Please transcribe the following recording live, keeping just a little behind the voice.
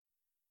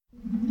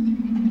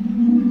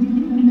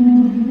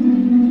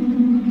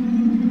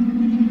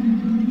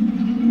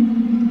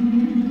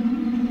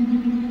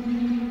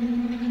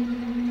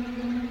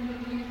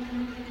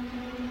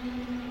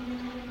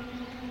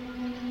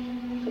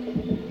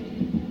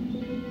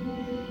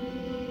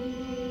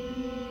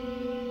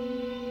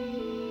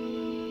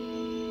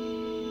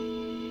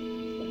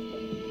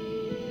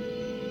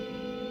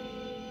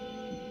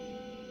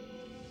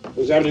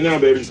What's happening now,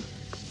 baby?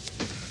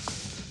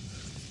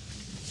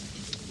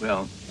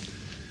 Well,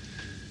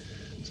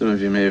 some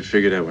of you may have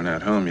figured out we're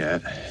not home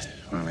yet.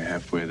 We're only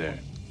halfway there.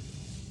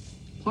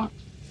 What?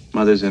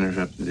 Mother's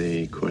interrupted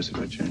the course of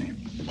our journey.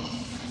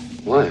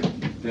 Why?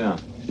 Yeah.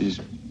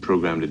 She's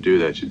programmed to do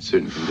that should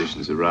certain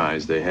conditions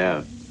arise. They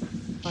have.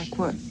 Like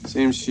what?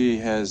 Seems she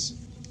has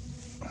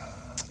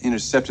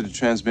intercepted a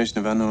transmission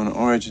of unknown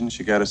origin.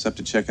 She got us up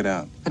to check it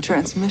out. A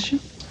transmission?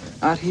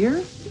 Out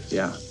here?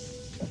 Yeah.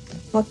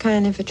 What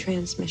kind of a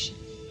transmission?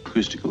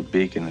 Acoustical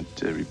beacon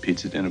that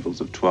repeats at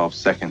intervals of 12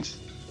 seconds.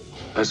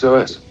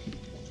 SOS.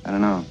 I don't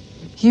know.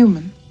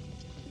 Human?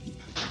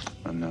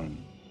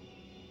 Unknown.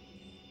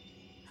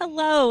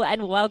 Hello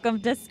and welcome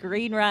to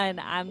Screen Run.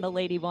 I'm the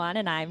Lady One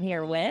and I'm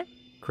here with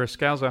Chris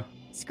Scalzo.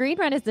 Screen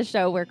Run is the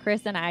show where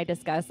Chris and I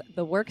discuss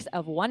the works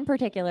of one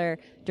particular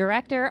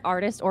director,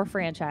 artist, or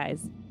franchise.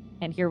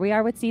 And here we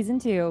are with season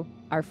 2.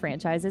 Our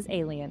franchise is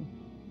Alien.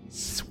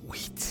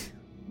 Sweet.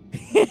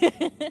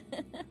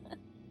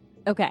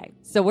 Okay,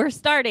 so we're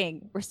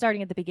starting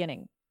at the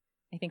beginning.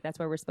 I think that's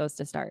where we're supposed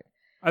to start.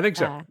 I think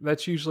so.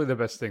 That's usually the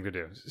best thing to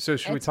do. So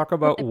should we talk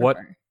about what what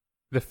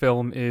the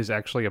film is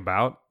actually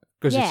about?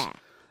 Because Yeah. it's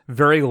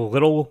very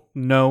little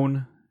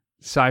known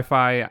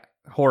sci-fi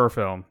horror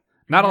film.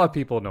 Not a lot of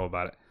people know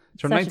about it.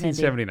 It's from Such an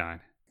 1979.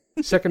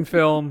 Second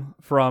film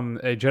from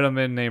a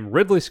gentleman named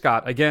Ridley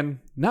Scott. Again,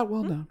 not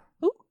well known.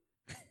 Ooh.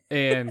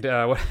 And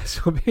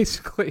so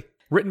basically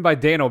written by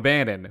Dan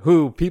O'Bannon,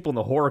 who people in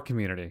the horror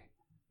community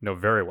know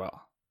very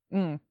well.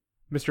 Mm.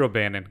 Mr.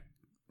 O'Bannon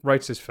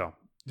writes this film,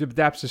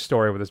 adapts his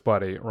story with his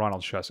buddy,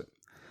 Ronald Shusett.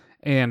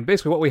 And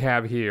basically what we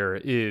have here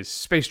is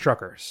space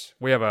truckers.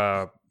 We have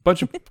a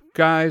bunch of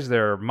guys,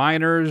 they're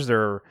miners,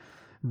 they're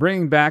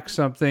bringing back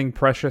something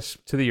precious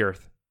to the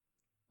Earth,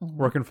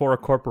 working for a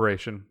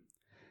corporation.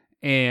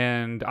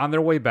 And on their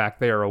way back,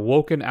 they are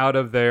awoken out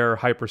of their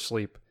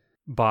hypersleep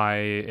by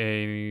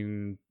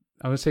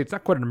I would say it's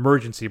not quite an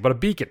emergency, but a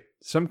beacon,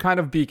 some kind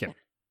of beacon.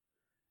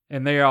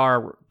 And they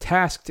are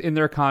tasked in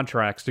their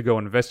contracts to go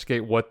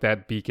investigate what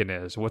that beacon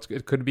is.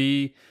 It could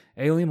be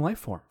alien life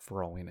form,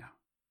 for all we know.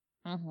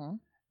 Mm-hmm.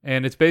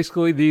 And it's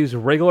basically these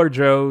regular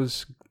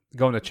Joes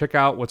going to check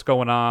out what's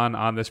going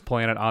on this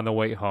planet on the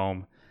way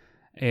home.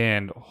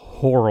 And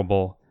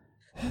horrible,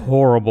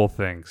 horrible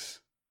things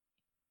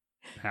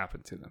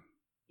happen to them.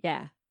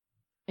 Yeah.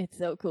 It's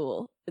so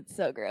cool. It's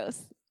so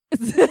gross.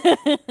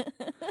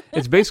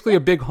 It's basically a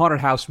big haunted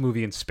house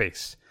movie in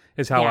space,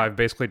 is how Yeah. I've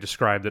basically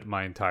described it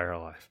my entire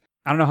life.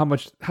 I don't know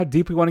how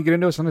deep we want to get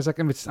into it. Sometimes I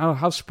don't know,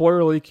 how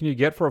spoilerly can you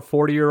get for a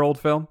 40-year-old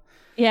film?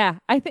 Yeah,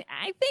 I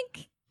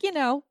think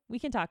we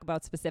can talk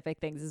about specific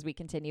things as we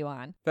continue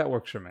on. That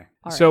works for me.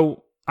 All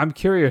So I'm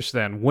curious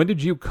then, when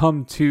did you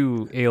come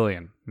to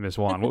Alien, Ms.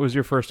 Wan? What was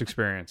your first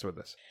experience with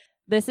this?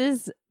 This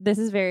is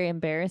very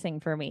embarrassing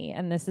for me,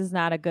 and this is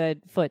not a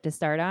good foot to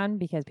start on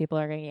because people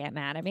are going to get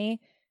mad at me.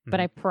 But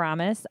I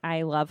promise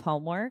I love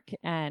homework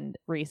and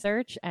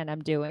research, and I'm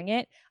doing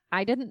it.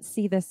 I didn't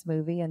see this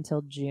movie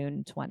until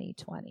June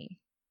 2020.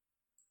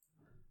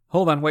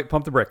 Hold on, wait,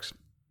 pump the brakes.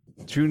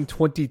 June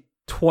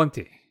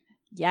 2020.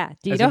 Yeah.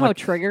 Do you As know in, how like-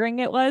 triggering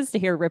it was to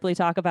hear Ripley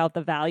talk about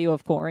the value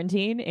of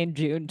quarantine in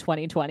June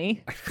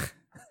 2020?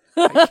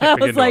 I can't begin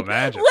was to like,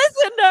 imagine.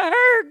 listen to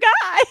her,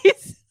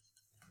 guys.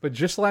 But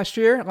just last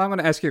year, I'm going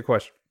to ask you a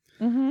question.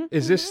 Mm-hmm.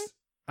 Is this,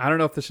 I don't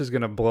know if this is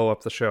going to blow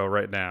up the show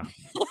right now,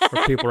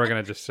 or people are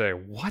going to just say,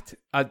 what?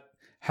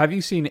 Have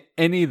you seen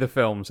any of the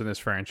films in this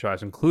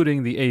franchise,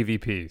 including the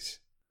AVPs?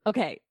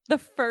 Okay, the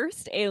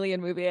first Alien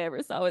movie I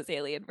ever saw was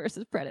Alien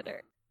versus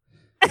Predator.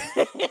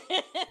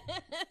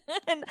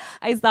 And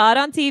I saw it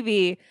on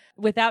TV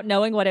without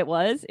knowing what it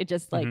was. It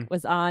just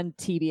was on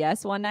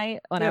TBS one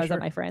night when I was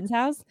at my friend's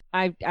house.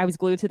 I was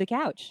glued to the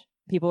couch.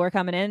 People were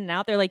coming in and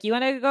out. They're like, you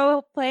want to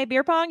go play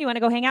beer pong? You want to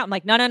go hang out? I'm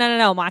like, no.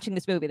 I'm watching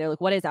this movie. They're like,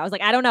 what is that? I was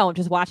like, I don't know. I'm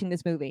just watching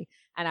this movie.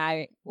 And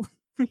I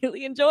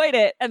really enjoyed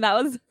it. And that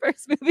was the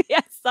first movie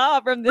I saw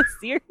from this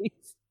series.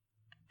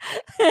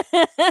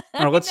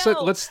 All right,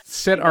 let's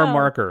set our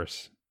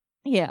markers.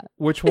 Yeah.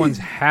 Which ones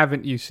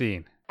haven't you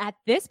seen? At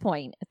this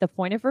point, at the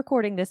point of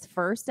recording this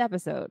first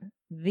episode,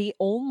 the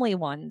only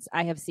ones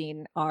I have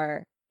seen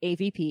are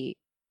AVP,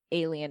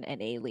 Alien,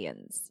 and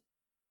Aliens.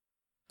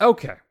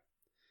 Okay.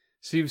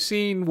 So you've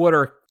seen what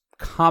are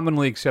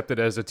commonly accepted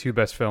as the two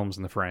best films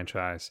in the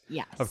franchise.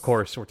 Yes. Of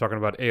course, we're talking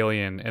about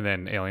Alien and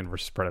then Alien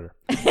versus Predator.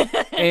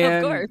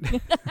 Of course.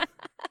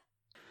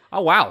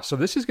 Oh, wow. So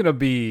this is going to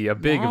be a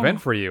big event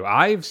for you.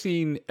 I've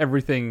seen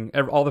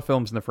all the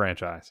films in the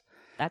franchise.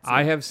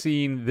 I have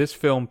seen this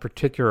film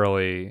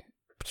particularly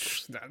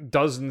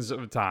dozens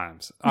of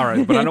times. All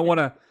right, but I don't want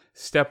to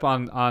step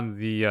on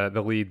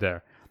the lead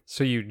there.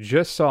 So you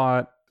just saw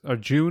it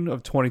June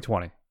of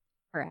 2020.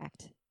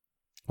 Correct.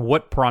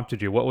 What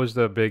prompted you? What was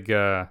the big,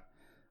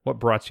 what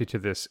brought you to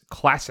this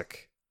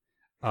classic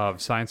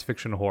of science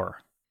fiction horror?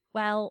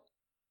 Well,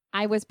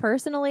 I was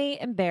personally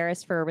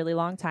embarrassed for a really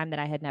long time that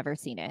I had never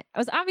seen it. I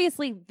was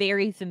obviously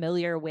very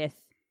familiar with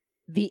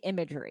the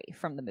imagery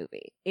from the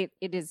movie. It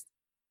is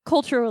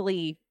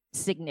culturally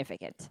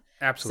significant.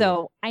 Absolutely.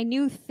 So I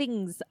knew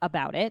things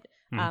about it.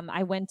 Mhm.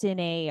 I went in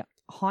a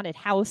haunted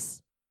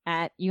house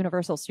at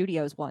Universal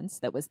Studios once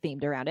that was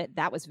themed around it.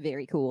 That was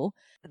very cool.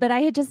 But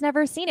I had just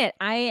never seen it.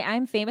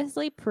 I'm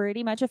famously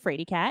pretty much a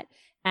fraidy cat,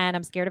 and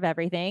I'm scared of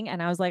everything.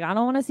 And I was like, I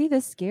don't want to see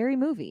this scary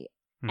movie.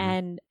 Mhm.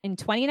 And in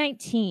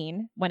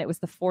 2019, when it was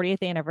the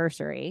 40th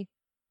anniversary,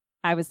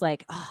 I was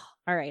like, oh,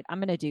 all right, I'm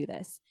going to do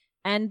this.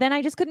 And then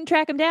I just couldn't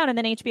track them down. And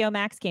then HBO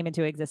Max came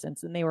into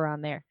existence and they were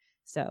on there.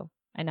 So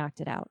I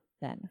knocked it out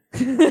then.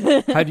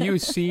 Had you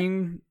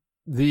seen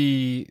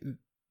the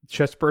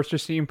chest burster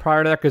scene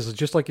prior to that? Because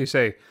just like you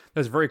say,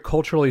 that's a very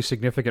culturally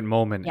significant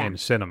moment Yeah. in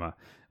cinema,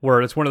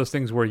 where it's one of those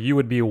things where you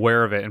would be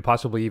aware of it and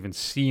possibly even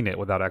seen it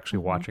without actually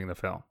Mhm. watching the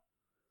film.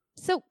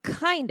 So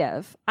kind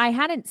of. I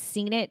hadn't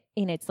seen it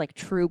in its like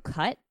true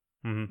cut,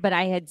 Mm-hmm. but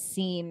I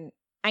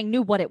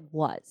knew what it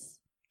was,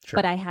 Sure.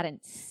 but I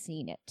hadn't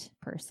seen it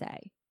per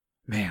se.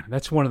 Man,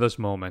 that's one of those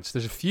moments.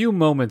 There's a few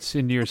moments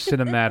in your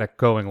cinematic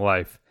going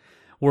life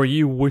where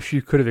you wish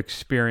you could have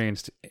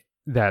experienced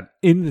that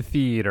in the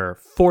theater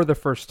for the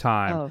first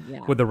time Oh, yeah.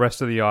 with the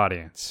rest of the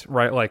audience,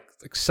 right? Like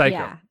Psycho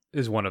Yeah.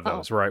 is one of Oh.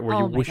 those, right? Where Oh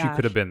you my wish you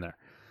could have gosh. been there.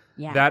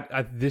 Yeah.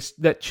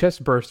 That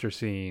chest burster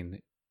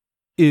scene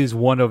is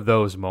one of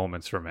those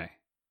moments for me.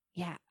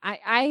 Yeah,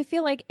 I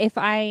feel like if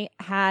I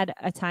had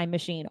a time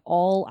machine,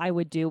 all I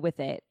would do with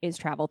it is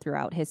travel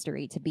throughout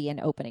history to be an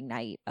opening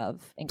night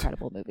of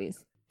incredible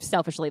movies.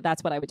 Selfishly,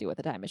 that's what I would do with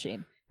a time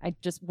machine. I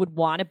just would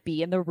want to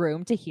be in the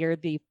room to hear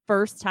the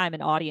first time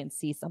an audience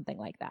sees something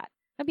like that.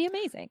 That'd be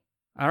amazing.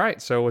 All right,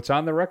 so it's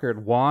on the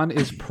record. Juan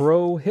is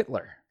pro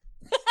Hitler.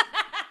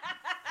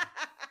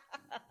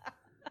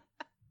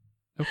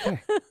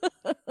 Okay.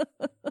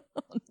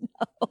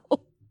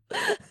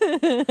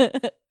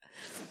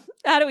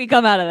 How do we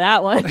come out of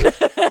that one?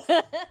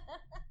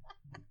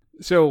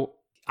 So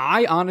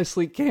I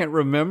honestly can't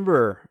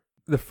remember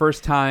the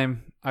first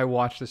time I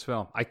watched this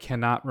film. I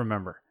cannot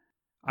remember.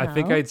 I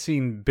think No? I'd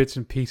seen bits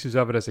and pieces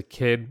of it as a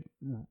kid,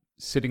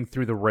 sitting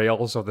through the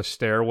rails of the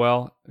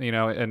stairwell,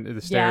 and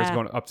the stairs Yeah.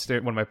 going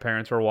upstairs when my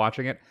parents were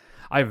watching it.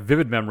 I have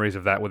vivid memories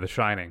of that with The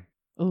Shining.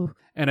 Ooh.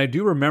 And I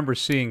do remember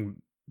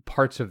seeing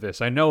parts of this.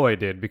 I know I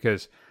did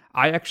because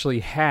I actually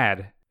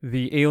had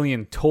the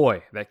Alien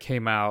toy that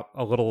came out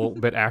a little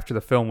bit after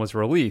the film was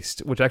released,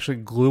 which actually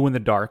glue in the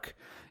dark.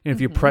 And if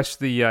you Mhm. press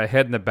the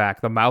head in the back,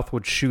 the mouth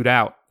would shoot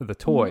out of the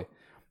toy.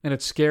 And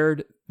it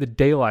scared the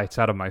daylights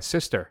out of my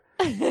sister.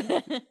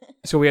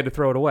 So we had to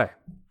throw it away,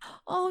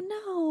 Oh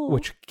no.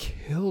 which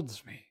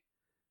kills me.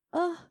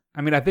 Ugh.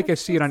 I mean, I think I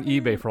That's see it so on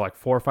eBay sad. for like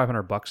 $400 or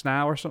 $500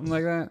 now or something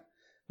like that,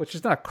 which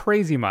is not a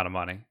crazy amount of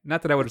money.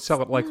 Not that I would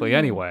sell it likely No.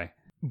 anyway,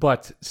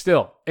 but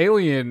still,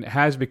 Alien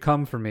has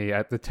become for me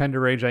at the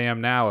tender age I am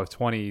now of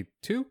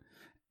 22,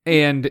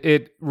 and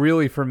it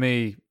really for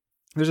me,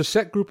 there's a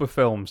set group of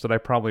films that I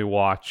probably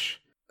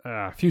watch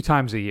a few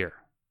times a year,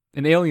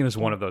 and Alien is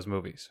one of those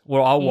movies.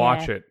 Well, I'll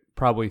watch Yeah. it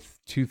probably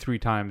 2-3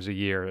 times a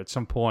year. At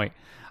some point,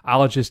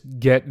 I'll just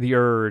get the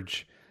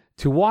urge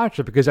to watch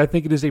it because I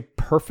think it is a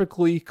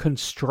perfectly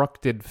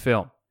constructed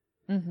film.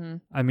 Mm-hmm.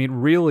 I mean,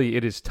 really,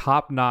 it is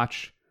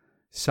top-notch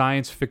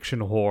science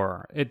fiction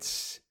horror.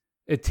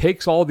 It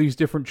takes all these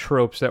different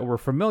tropes that we're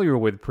familiar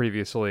with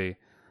previously,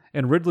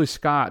 and Ridley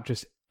Scott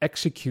just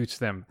executes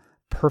them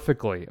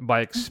perfectly by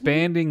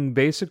expanding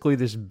basically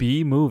this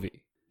B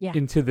movie Yeah.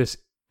 into this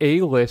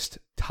A-list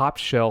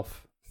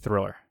top-shelf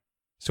thriller.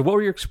 So what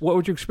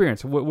would you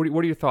experience? What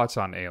are your thoughts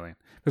on Alien?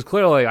 Because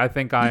clearly, I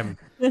think I'm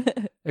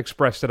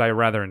expressed that I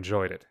rather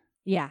enjoyed it.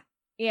 Yeah.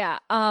 Yeah.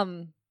 Yeah,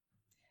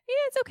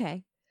 it's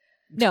okay.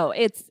 No,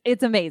 it's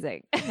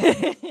amazing.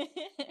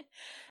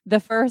 The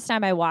first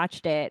time I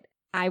watched it,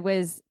 I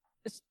was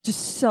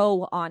just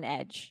so on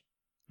edge.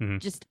 Mhm.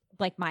 Just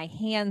like my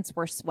hands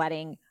were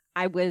sweating.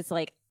 I was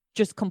like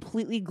just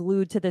completely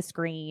glued to the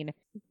screen.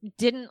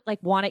 Didn't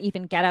like want to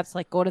even get up to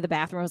like go to the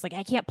bathroom. I was like,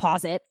 I can't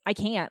pause it. I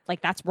can't.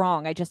 Like that's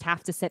wrong. I just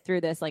have to sit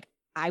through this. Like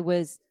I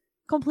was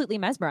completely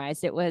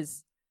mesmerized. It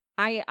was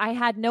I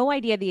had no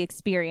idea the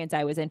experience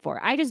I was in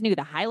for. I just knew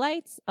the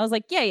highlights. I was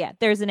like, yeah,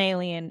 there's an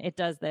alien. It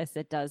does this,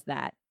 it does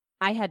that.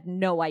 I had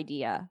no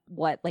idea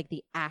what like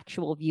the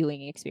actual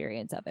viewing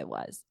experience of it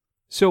was.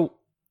 So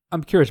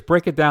I'm curious,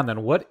 break it down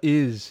then. What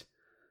is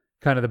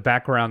kind of the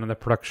background and the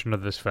production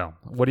of this film?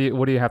 What do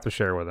you have to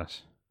share with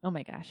us? Oh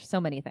my gosh,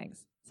 so many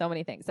things. So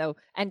many things. So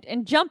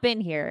and jump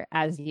in here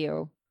as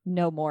you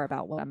know more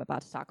about what I'm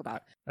about to talk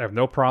about. I have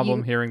no problem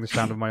You- hearing the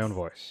sound of my own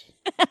voice.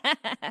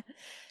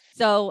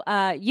 So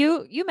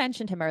you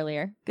mentioned him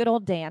earlier. Good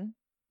old Dan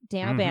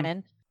Mhm.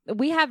 O'Bannon.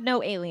 We have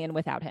no Alien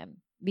without him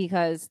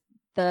because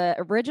the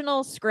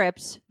original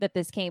script that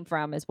this came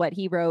from is what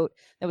he wrote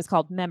that was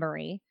called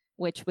Memory,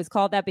 which was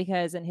called that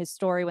because in his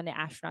story, when the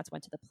astronauts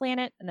went to the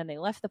planet and then they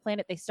left the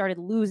planet, they started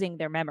losing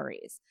their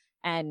memories.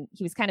 And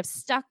he was kind of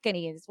stuck and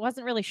he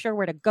wasn't really sure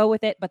where to go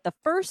with it. But the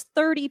first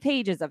 30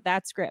 pages of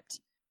that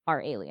script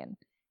are Alien.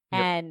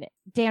 Yep. And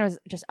Dan was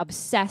just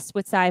obsessed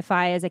with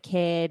sci-fi as a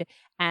kid.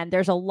 And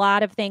there's a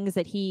lot of things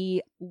that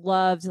he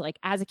loved, like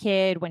as a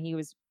kid when he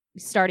was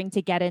starting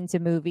to get into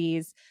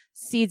movies.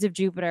 Seeds of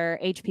Jupiter,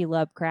 H.P.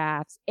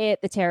 Lovecraft, It,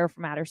 The Terror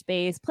from Outer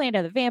Space,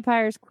 Planet of the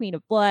Vampires, Queen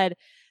of Blood.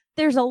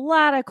 There's a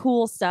lot of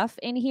cool stuff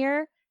in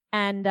here.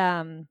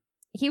 And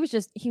he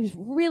was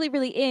really,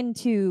 really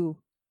into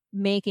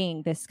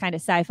making this kind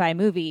of sci-fi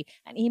movie.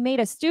 And he made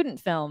a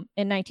student film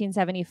in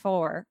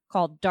 1974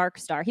 called Dark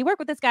Star. He worked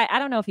with this guy. I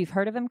don't know if you've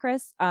heard of him,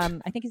 Chris. I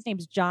think his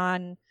name's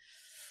John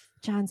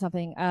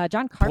something.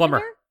 John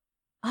Carpenter.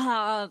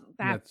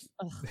 That's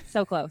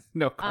so close.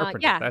 No, Carpenter.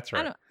 Yeah, that's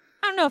right.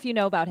 I don't know if you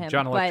know about him.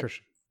 John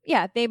Electrician.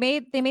 Yeah, they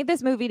made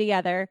this movie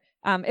together.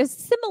 It was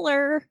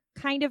similar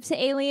kind of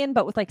to Alien,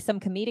 but with like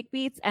some comedic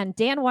beats. And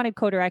Dan wanted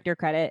co-director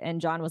credit,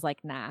 and John was like,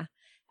 nah.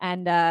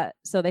 And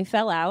so they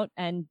fell out,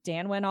 and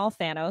Dan went all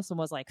Thanos and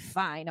was like,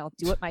 fine, I'll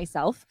do it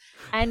myself,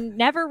 and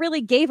never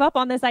really gave up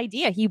on this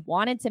idea. He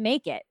wanted to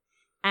make it.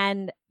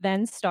 And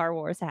then Star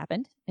Wars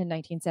happened in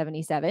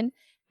 1977,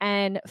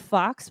 and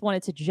Fox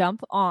wanted to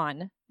jump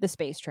on the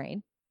space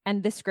train,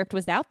 and the script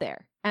was out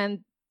there. And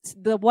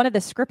one of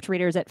the script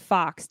readers at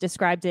Fox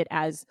described it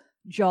as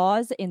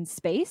Jaws in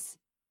space.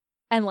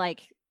 And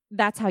like,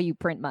 that's how you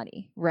print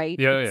money, right?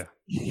 Yeah.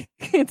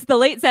 It's the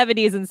late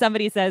 70s, and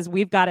somebody says,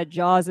 we've got a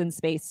Jaws in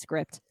space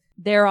script.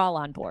 They're all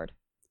on board.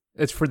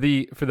 It's for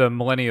the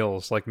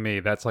millennials like me.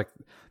 That's like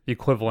the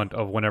equivalent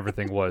of when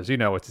everything was.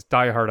 It's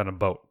Die Hard on a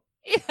boat.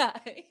 Yeah,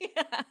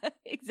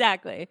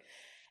 exactly.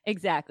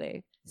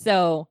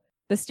 So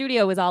the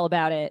studio was all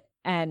about it,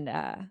 and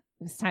it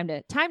was time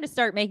to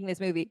start making this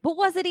movie. But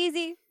was it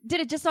easy?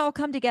 Did it just all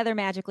come together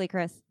magically,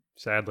 Chris?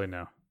 Sadly,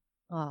 no.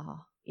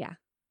 Oh, yeah.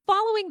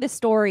 Following the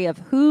story of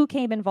who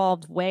came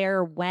involved,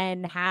 where,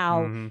 when,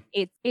 how,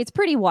 it's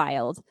pretty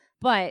wild.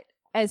 But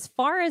as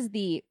far as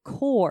the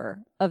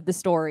core of the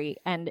story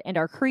and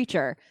our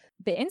creature,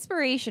 the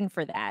inspiration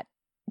for that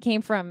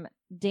came from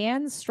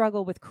Dan's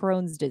struggle with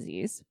Crohn's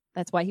disease.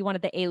 That's why he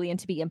wanted the alien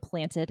to be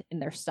implanted in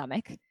their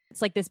stomach.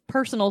 It's like this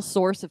personal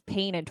source of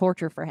pain and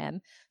torture for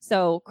him.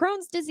 So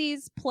Crohn's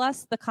disease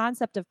plus the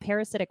concept of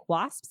parasitic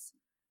wasps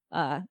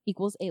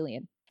equals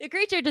alien. The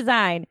creature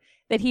design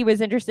that he was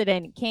interested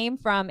in came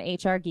from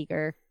H.R.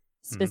 Giger,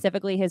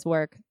 specifically his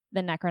work, The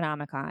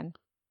Necronomicon,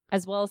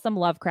 as well as some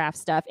Lovecraft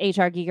stuff.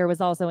 H.R. Giger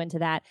was also into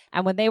that.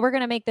 And when they were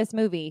going to make this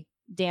movie,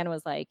 Dan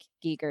was like,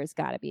 Giger's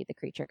got to be the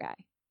creature guy.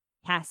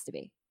 Has to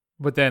be.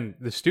 But then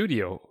the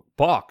studio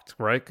balked,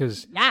 right?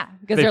 Because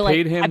they they're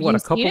paid like, him, a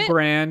couple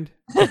grand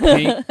to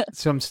paint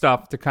some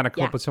stuff to kind of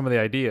come up with some of the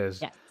ideas.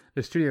 Yeah.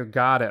 The studio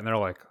got it, and they're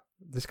like,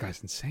 this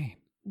guy's insane.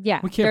 Yeah.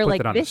 We can't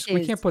put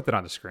we can't put that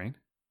on the screen.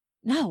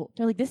 No,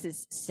 they're like, this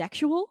is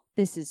sexual.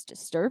 This is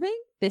disturbing.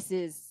 This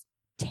is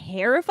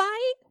terrifying.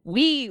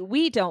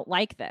 We don't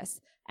like this.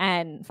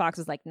 And Fox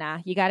was like, nah,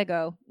 you got to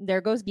go.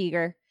 There goes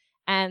Giger.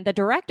 And the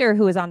director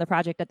who was on the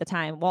project at the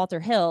time, Walter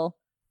Hill,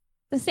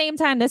 the same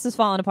time this was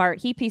falling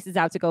apart, he pieces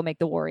out to go make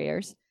The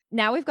Warriors.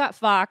 Now we've got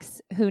Fox,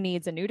 who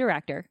needs a new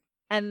director.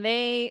 And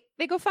they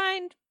go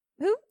find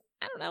who?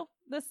 I don't know.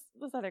 This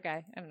other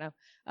guy. I don't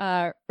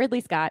know.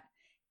 Ridley Scott.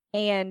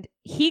 And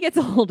he gets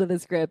a hold of the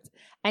script,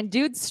 and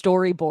dude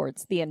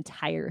storyboards the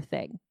entire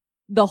thing.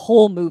 The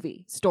whole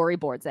movie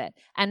storyboards it.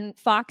 And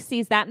Fox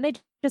sees that, and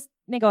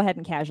they go ahead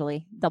and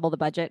casually double the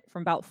budget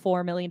from about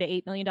 $4 million to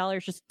 $8 million,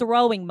 just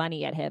throwing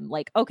money at him.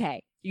 Like,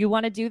 okay, you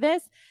want to do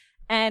this?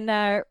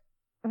 And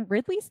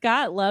Ridley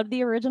Scott loved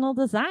the original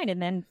design,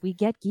 and then we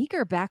get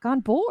Giger back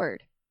on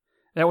board.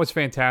 That was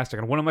fantastic.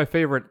 And one of my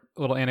favorite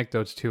little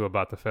anecdotes, too,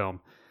 about the film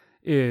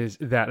is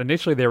that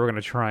initially they were going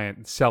to try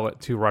and sell it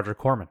to Roger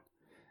Corman.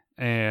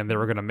 And they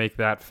were going to make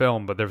that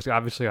film, but there was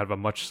obviously out of a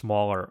much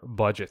smaller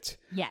budget.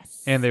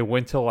 Yes. And they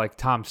went to like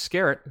Tom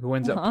Skerritt, who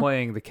ends up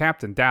playing the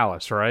Captain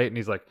Dallas, right? And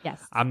he's like, yes.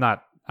 I'm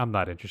not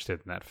interested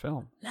in that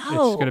film. No.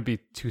 It's going to be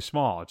too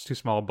small. It's too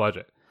small a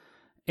budget.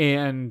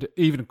 And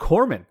even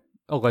Corman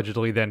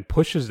allegedly then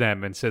pushes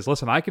them and says,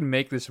 listen, I can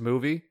make this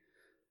movie,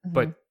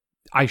 but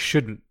I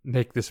shouldn't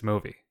make this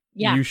movie.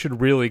 Yeah. You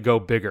should really go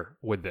bigger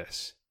with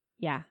this.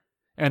 Yeah.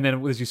 And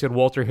then, as you said,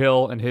 Walter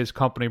Hill and his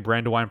company,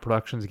 Brandywine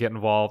Productions, get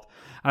involved.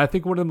 And I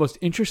think one of the most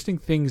interesting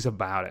things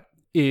about it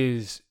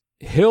is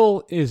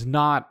Hill is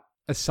not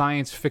a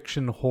science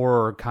fiction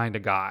horror kind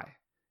of guy.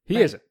 He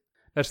isn't.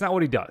 That's not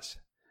what he does.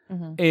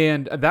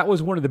 And that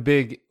was one of the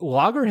big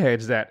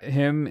loggerheads that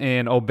him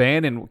and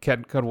O'Bannon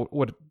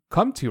would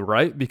come to,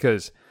 right?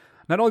 Because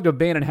not only did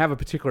O'Bannon have a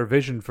particular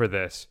vision for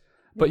this,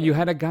 but you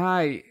had a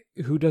guy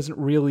who doesn't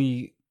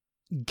really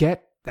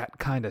get that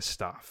kind of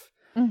stuff.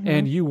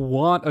 And you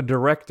want a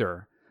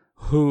director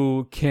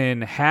who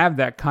can have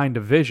that kind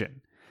of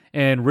vision.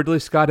 And Ridley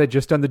Scott had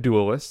just done The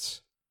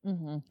Duelists,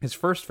 his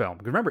first film.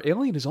 Remember,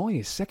 Alien is only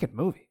his second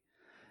movie.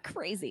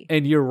 Crazy.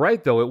 And you're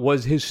right, though. It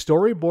was his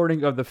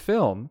storyboarding of the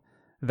film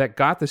that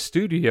got the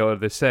studio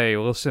to say,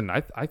 listen,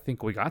 I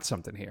think we got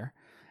something here.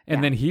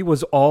 And then he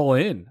was all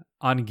in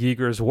on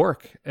Giger's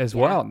work as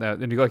well. Now,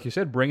 and like you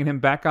said, bringing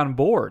him back on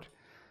board.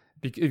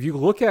 If you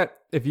look at,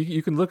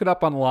 you can look it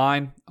up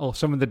online,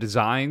 some of the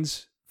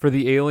designs for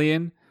the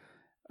alien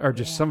are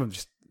just some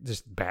of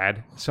just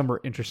bad. Some are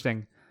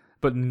interesting,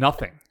 but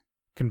nothing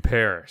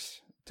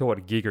compares to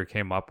what Giger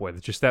came up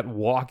with. Just that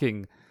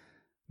walking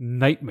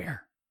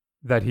nightmare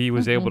that he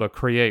was able to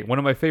create. One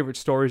of my favorite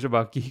stories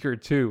about Giger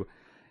too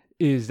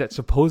is that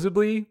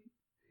supposedly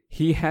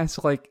he has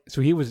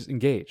he was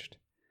engaged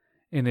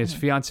and his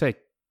fiance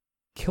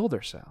killed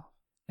herself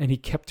and he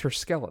kept her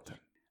skeleton.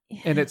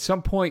 Yeah. And at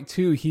some point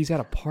too, he's at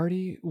a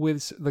party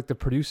with like the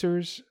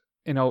producers,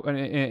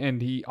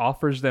 and he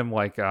offers them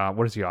what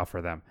does he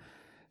offer them?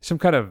 Some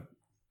kind of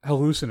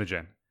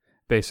hallucinogen,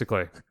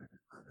 basically.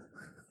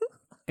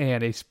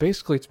 And it's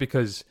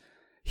because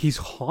he's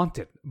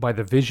haunted by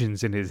the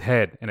visions in his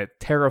head, and it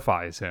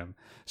terrifies him.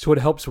 So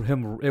it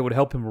would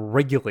help him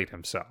regulate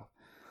himself.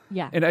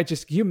 Yeah. And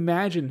can you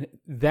imagine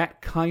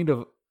that kind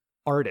of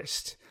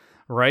artist,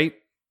 right?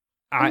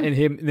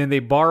 And then they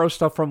borrow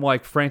stuff from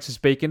like Francis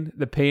Bacon,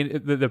 the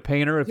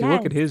painter. If you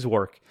look at his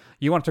work,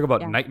 you want to talk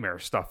about nightmare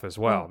stuff as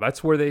well. Yeah.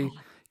 That's where they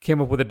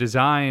came up with a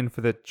design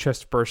for the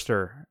chest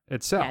burster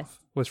itself. Yes.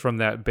 Was from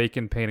that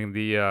Bacon painting,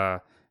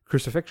 the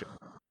crucifixion.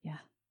 Yeah.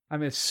 I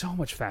mean, it's so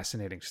much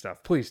fascinating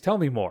stuff. Please tell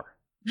me more.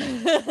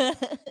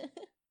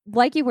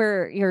 Like you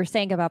were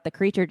saying about the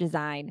creature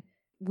design,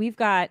 we've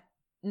got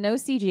no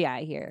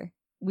CGI here.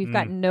 We've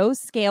got no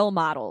scale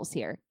models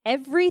here.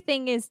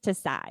 Everything is to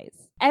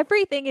size.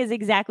 Everything is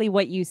exactly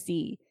what you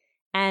see.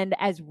 And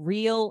as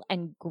real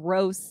and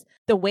gross,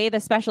 the way the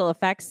special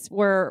effects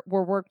were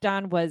worked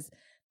on was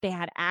they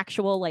had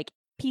actual like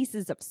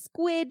pieces of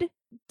squid,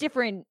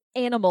 different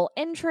animal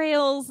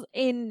entrails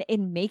in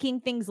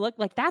making things look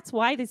like. That's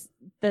why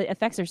the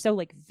effects are so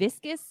like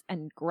viscous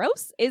and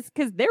gross, is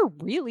because they're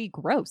really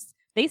gross.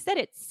 They said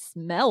it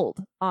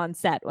smelled on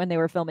set when they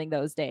were filming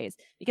those days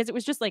because it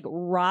was just like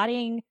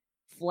rotting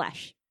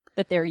flesh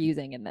that they're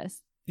using in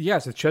this.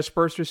 Yes, the chest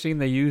burster scene,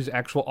 they use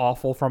actual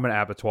offal from an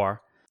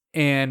abattoir.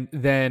 And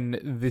then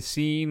the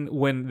scene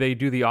when they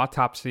do the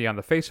autopsy on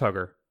the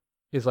facehugger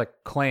is like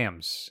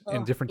clams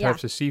and different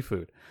types of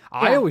seafood.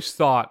 I always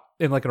thought,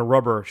 in a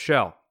rubber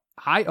shell,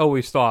 I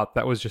always thought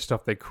that was just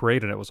stuff they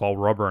created. It was all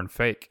rubber and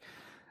fake.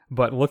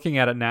 But looking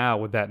at it now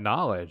with that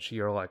knowledge,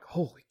 you're like,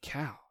 holy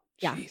cow,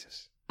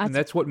 Jesus. And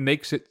that's what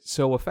makes it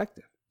so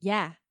effective.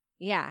 Yeah.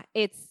 Yeah.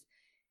 It's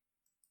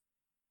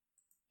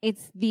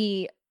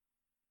the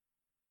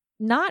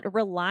not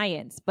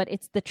reliance, but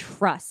it's the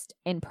trust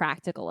in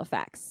practical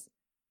effects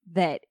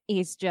that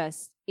is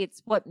just,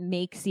 it's what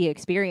makes the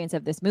experience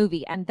of this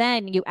movie. And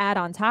then you add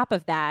on top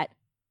of that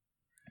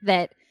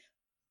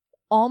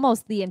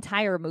almost the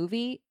entire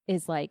movie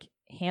is like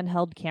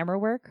handheld camera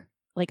work,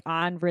 like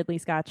on Ridley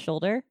Scott's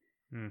shoulder.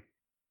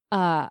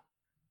 The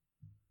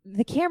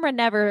camera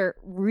never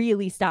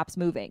really stops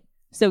moving.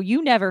 So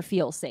you never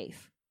feel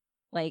safe.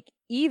 Like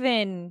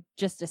even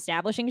just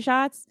establishing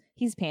shots,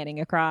 he's panning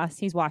across,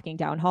 he's walking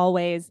down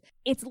hallways.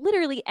 It's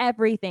literally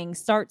everything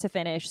start to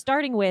finish,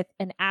 starting with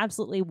an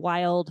absolutely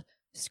wild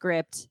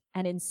script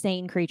and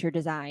insane creature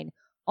design,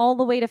 all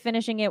the way to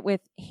finishing it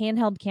with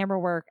handheld camera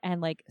work and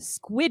like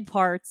squid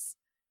parts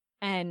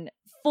and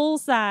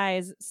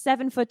full-size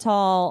 7-foot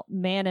tall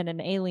man in an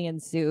alien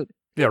suit.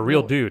 Yeah,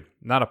 real dude,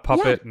 not a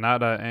puppet,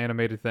 not an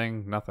animated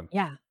thing, nothing.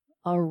 Yeah,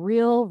 a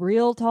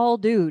real tall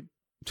dude.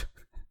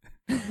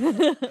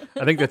 I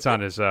think that's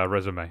on his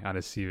resume, on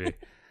his CV.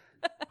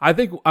 I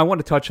think I want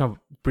to touch on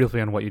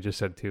briefly on what you just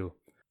said too.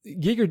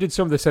 Giger did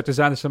some of the set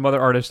design. There's some other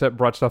artists that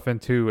brought stuff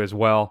into as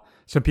well.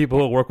 Some people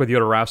who work with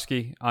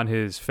Jodorowsky on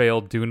his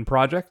failed Dune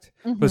project.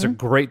 There's a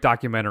great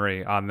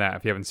documentary on that.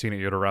 If you haven't seen it,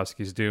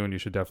 Jodorowsky's Dune, you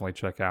should definitely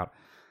check out.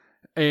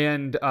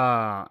 And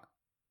one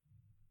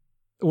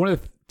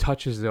of the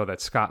touches, though, that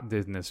Scott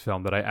did in this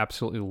film that I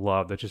absolutely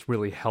love, that just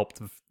really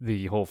helped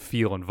the whole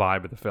feel and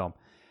vibe of the film,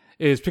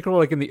 is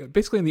particularly like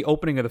basically in the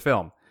opening of the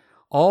film,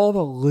 all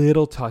the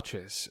little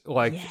touches,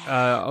 like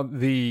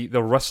the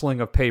rustling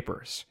of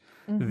papers,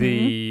 when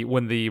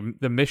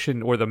the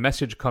mission or the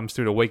message comes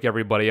through to wake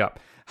everybody up,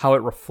 how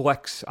it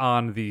reflects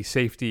on the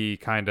safety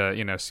kind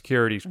of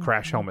security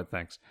crash helmet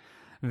things.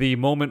 The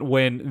moment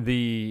when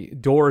the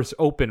doors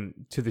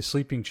open to the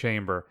sleeping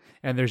chamber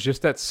and there's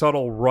just that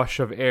subtle rush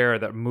of air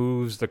that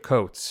moves the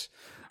coats,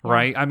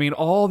 right? I mean,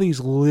 all these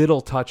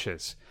little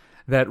touches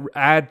that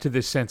add to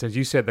this sense, as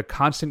you said, the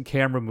constant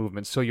camera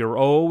movement. So you're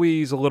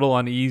always a little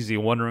uneasy,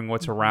 wondering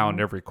what's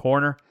around every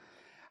corner.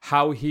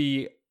 How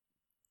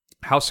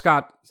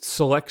Scott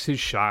selects his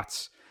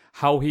shots,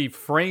 how he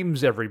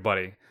frames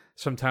everybody.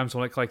 Sometimes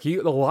like he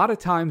a lot of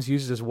times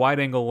uses this wide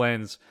angle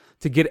lens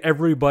to get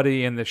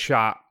everybody in the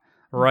shot.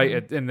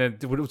 Right, and then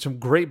with some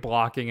great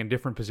blocking and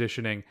different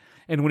positioning.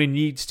 And when he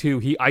needs to,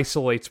 he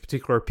isolates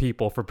particular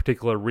people for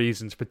particular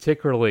reasons.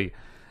 Particularly,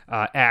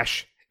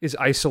 Ash is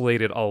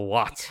isolated a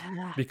lot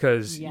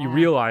because you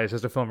realize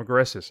as the film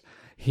progresses,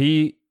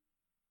 he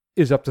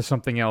is up to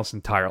something else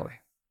entirely.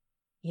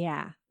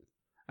 Yeah.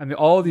 I mean,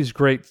 all these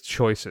great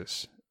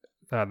choices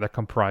that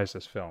comprise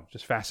this film,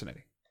 just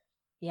fascinating.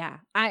 Yeah,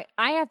 I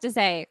have to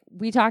say,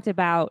 we talked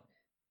about,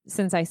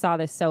 since I saw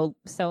this so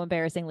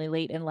embarrassingly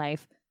late in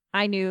life,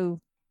 I knew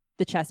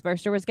the chest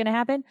burster was going to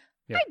happen.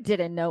 Yeah. I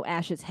didn't know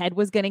Ash's head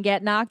was going to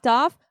get knocked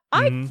off.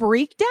 I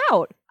freaked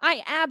out.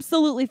 I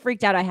absolutely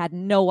freaked out. I had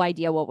no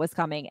idea what was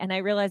coming. And I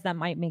realized that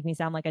might make me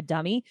sound like a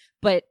dummy,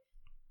 but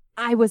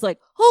I was like,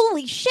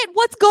 holy shit,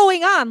 what's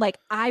going on? Like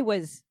I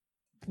was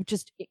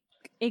just,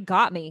 it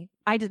got me.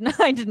 I did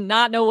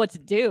not know what to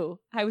do.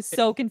 I was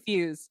so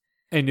confused.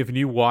 And if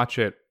you watch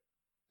it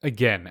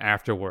again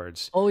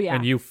afterwards, Oh yeah,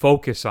 and you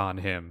focus on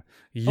him,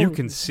 you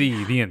can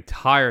see the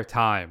entire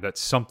time that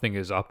something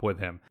is up with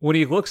him. When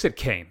he looks at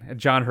Kane, at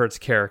John Hurt's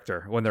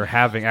character, when they're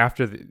having,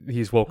 after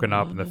he's woken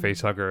up and the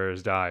facehugger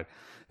has died,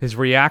 his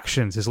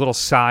reactions, his little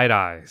side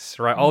eyes,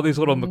 right? All these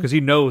little, because he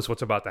knows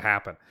what's about to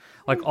happen.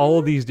 Like all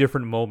of these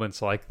different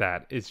moments like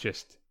that, it's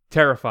just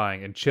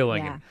terrifying and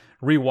chilling. Yeah. And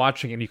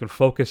rewatching, and you can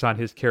focus on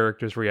his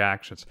character's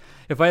reactions.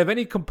 If I have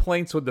any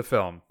complaints with the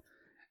film,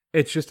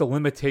 it's just a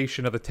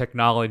limitation of the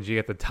technology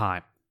at the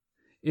time.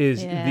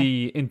 Is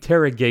the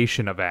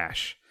interrogation of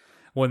Ash.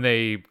 When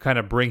they kind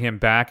of bring him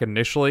back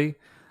initially,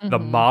 the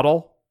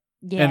model,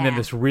 and then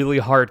this really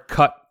hard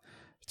cut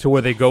to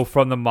where they go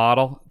from the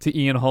model to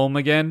Ian Holm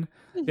again,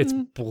 it's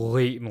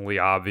blatantly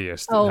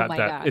obvious Oh my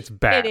that gosh. it's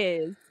bad. It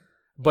is.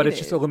 But It it's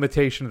just is. a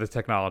limitation of the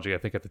technology, I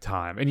think, at the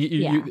time. And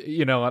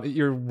you know,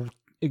 you're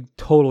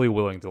totally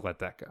willing to let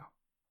that go.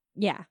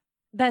 Yeah.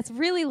 That's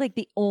really like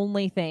the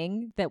only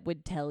thing that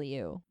would tell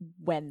you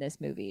when this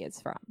movie is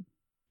from.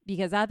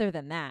 Because other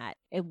than that,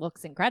 it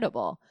looks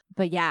incredible.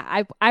 But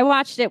yeah, I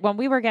watched it when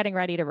we were getting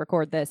ready to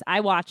record this. I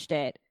watched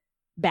it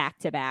back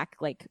to back,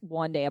 like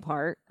one day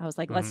apart. I was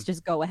like, let's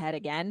just go ahead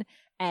again.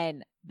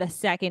 And the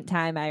second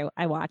time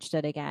I watched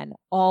it again,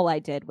 all I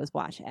did was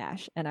watch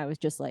Ash. And I was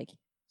just like,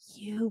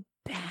 you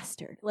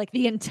bastard. Like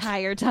the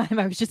entire time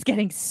I was just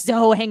getting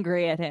so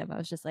angry at him. I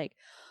was just like,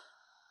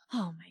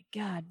 oh my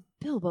God,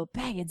 Bilbo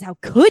Baggins, how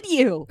could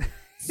you?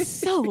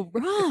 So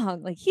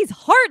wrong. Like he's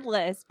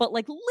heartless, but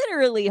like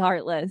literally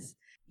heartless.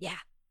 Yeah.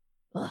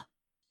 Ugh.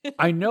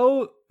 I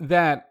know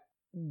that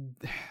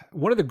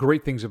one of the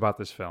great things about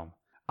this film,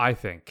 I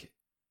think,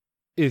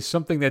 is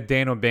something that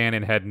Dan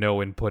O'Bannon had no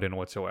input in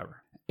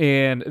whatsoever.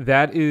 And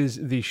that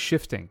is the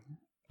shifting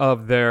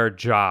of their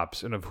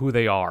jobs and of who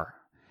they are.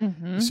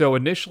 So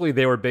initially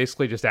they were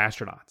basically just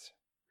astronauts.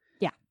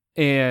 Yeah.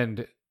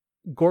 And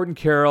Gordon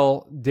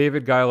Carroll,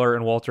 David Giler,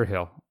 and Walter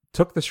Hill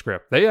took the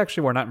script. They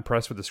actually were not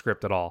impressed with the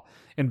script at all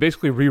and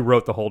basically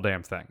rewrote the whole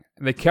damn thing.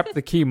 And they kept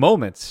the key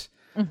moments,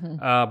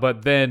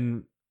 but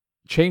then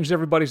changed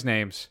everybody's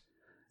names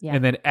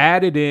and then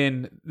added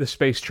in the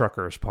space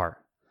truckers part,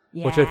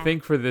 which I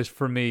think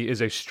for me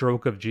is a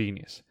stroke of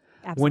genius.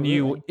 Absolutely. When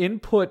you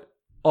input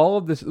all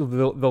of this,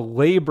 the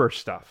labor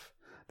stuff,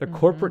 the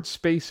corporate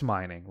space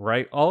mining,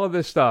 right? All of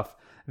this stuff,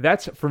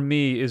 that's, for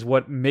me, is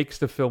what makes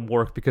the film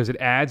work because it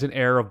adds an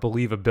air of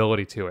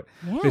believability to it.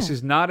 Yeah. This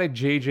is not a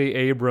J.J.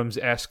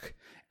 Abrams-esque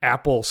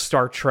Apple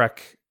Star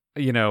Trek,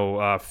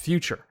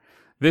 future.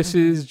 This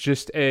is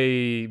just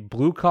a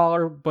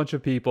blue-collar bunch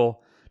of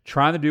people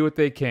trying to do what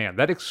they can.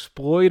 That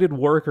exploited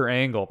worker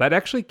angle, that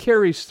actually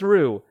carries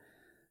through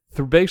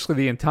basically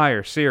the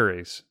entire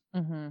series.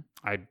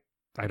 I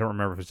don't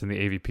remember if it's in the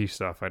AVP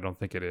stuff. I don't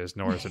think it is,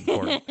 nor is it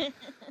important.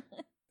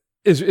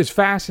 is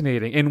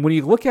fascinating. And when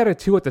you look at it,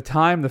 too, at the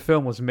time the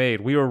film was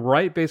made, we were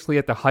right basically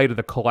at the height of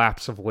the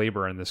collapse of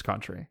labor in this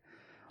country.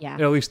 Yeah.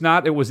 At least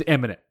not, it was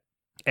imminent.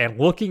 And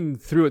looking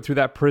through it through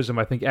that prism,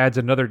 I think adds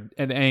an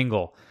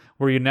angle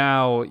where you're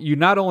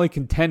not only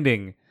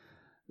contending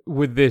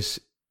with this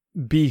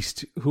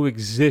beast who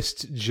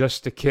exists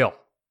just to kill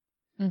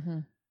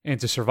and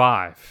to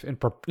survive and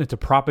to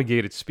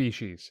propagate its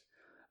species,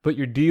 but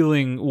you're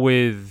dealing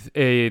with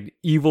an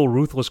evil,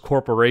 ruthless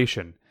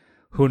corporation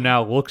who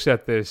now looks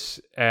at this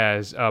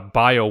as a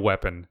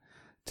bioweapon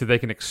they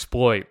can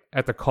exploit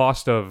at the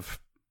cost of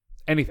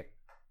anything.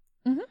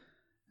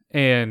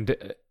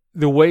 And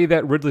the way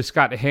that Ridley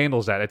Scott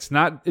handles that,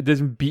 it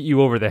doesn't beat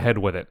you over the head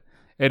with it.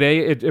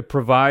 It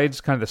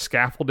provides kind of the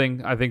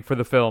scaffolding, I think, for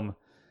the film,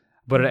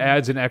 but it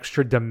adds an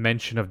extra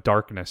dimension of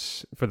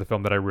darkness for the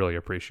film that I really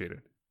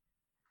appreciated.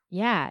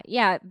 Yeah.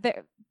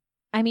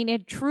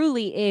 It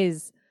truly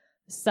is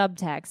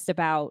subtext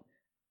about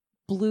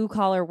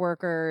blue-collar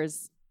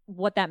workers,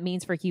 what that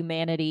means for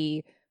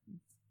humanity,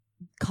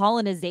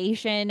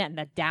 colonization and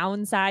the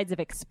downsides of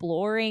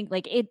exploring.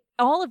 Like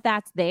all of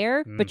that's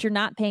there, but you're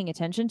not paying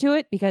attention to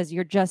it because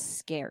you're just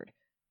scared.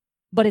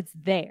 But it's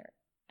there.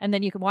 And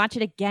then you can watch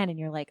it again and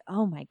you're like,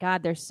 oh my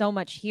God, there's so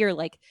much here.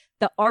 Like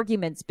the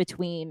arguments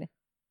between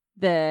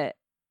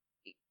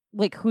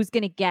who's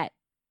going to get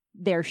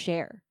their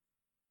share.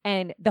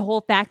 And the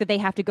whole fact that they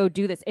have to go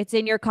do this, it's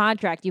in your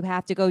contract. You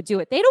have to go do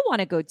it. They don't want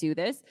to go do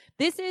this.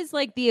 This is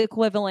like the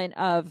equivalent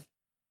of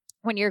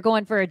when you're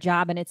going for a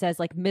job and it says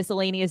like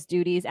miscellaneous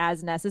duties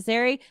as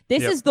necessary.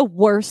 This is the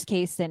worst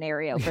case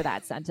scenario for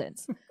that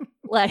sentence.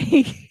 Like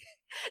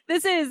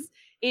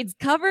it's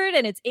covered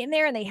and it's in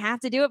there and they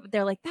have to do it. But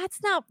they're like,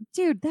 that's not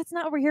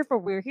what we're here for.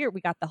 We're here.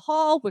 We got the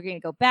hall. We're going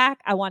to go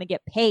back. I want to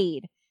get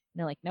paid. And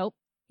they're like, nope,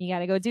 you got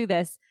to go do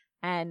this.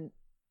 And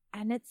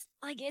it's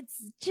like,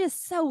 it's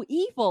just so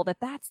evil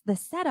that's the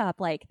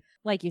setup. Like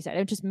you said,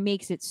 it just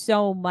makes it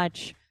so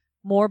much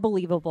more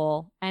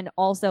believable, and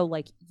also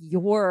like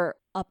you're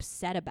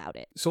upset about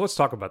it. So let's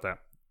talk about that.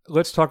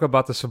 Let's talk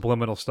about the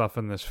subliminal stuff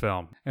in this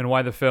film and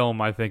why the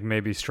film, I think,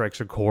 maybe strikes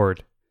a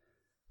chord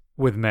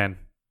with men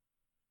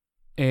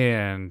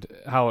and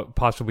how it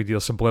possibly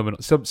deals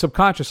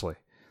subconsciously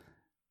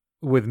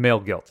with male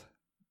guilt.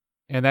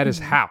 And that is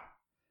how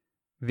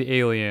the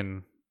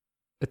alien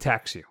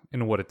attacks you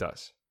and what it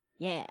does.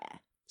 Yeah.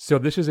 So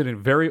this is a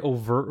very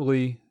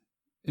overtly,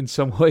 in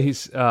some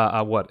ways,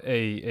 I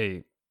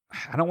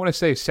don't want to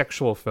say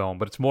sexual film,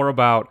 but it's more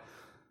about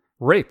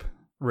rape,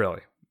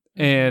 really.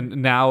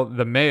 And now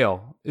the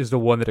male is the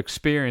one that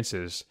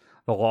experiences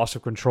the loss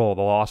of control,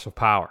 the loss of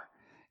power.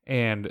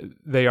 And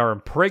they are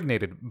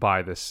impregnated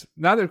by this.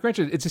 Now,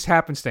 granted, it's just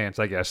happenstance,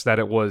 I guess, that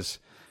it was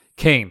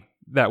Cain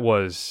that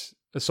was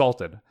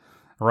assaulted,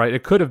 right?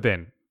 It could have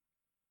been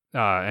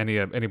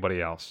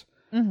anybody else.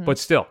 But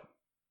still,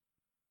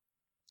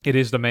 it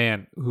is the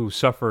man who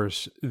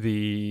suffers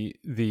the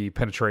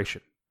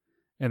penetration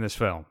in this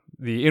film.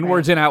 The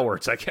inwards and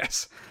outwards, I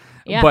guess.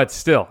 Yeah. But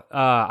still,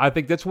 I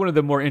think that's one of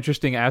the more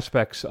interesting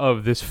aspects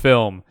of this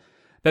film,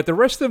 that the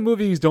rest of the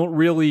movies don't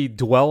really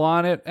dwell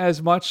on it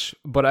as much,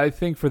 but I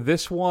think for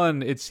this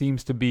one, it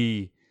seems to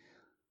be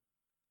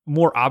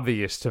more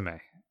obvious to me.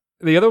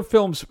 The other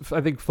films, I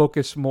think,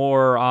 focus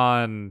more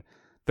on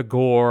the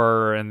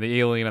gore and the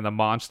alien and the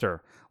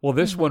monster. Well,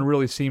 this one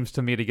really seems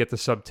to me to get the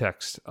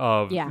subtext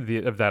of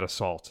that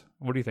assault.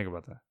 What do you think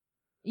about that?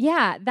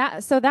 Yeah,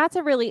 that's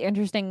a really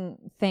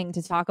interesting thing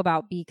to talk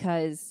about,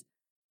 because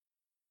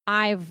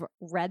I've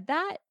read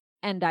that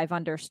and I've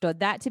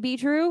understood that to be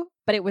true,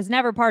 but it was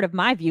never part of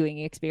my viewing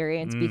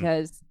experience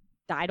because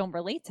I don't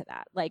relate to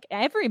that. Like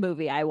every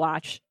movie I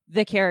watch,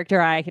 the character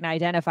I can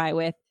identify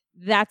with,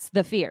 that's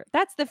the fear.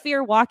 That's the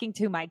fear walking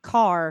to my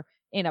car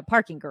in a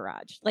parking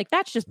garage. Like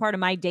that's just part of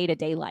my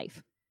day-to-day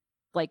life.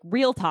 Like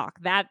real talk.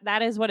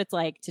 That is what it's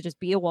like to just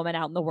be a woman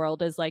out in the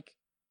world, is like,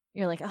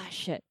 you're like, oh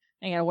shit,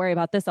 I gotta worry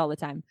about this all the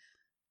time.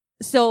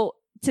 So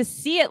to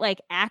see it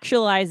like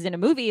actualized in a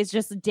movie is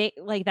just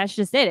like, that's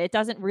just it. It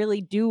doesn't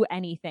really do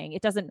anything.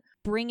 It doesn't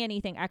bring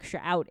anything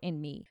extra out in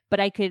me, but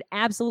I could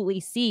absolutely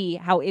see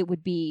how it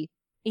would be.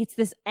 It's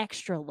this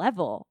extra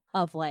level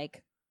of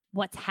like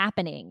what's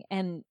happening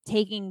and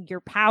taking your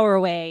power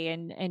away.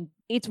 And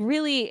it's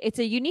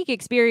a unique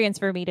experience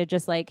for me to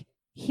just like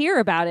hear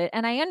about it.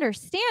 And I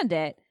understand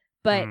it,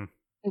 but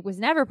it was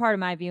never part of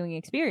my viewing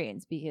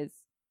experience because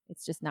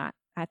it's just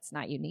that's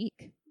not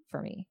unique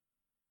for me.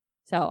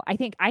 So I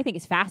think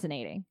it's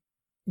fascinating.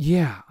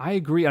 Yeah, I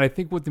agree. And I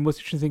think what the most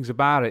interesting things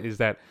about it is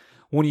that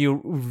when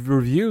you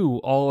review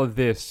all of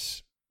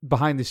this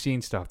behind the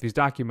scenes stuff, these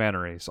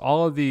documentaries,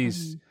 all of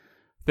these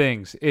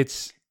things,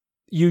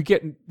 you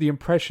get the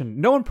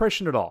impression, no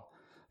impression at all,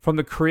 from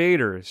the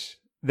creators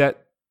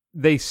that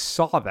they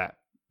saw that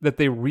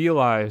they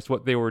realized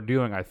what they were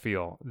doing. I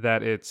feel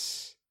that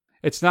it's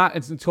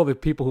until the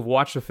people who've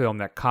watched the film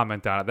that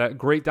comment on it, that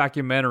great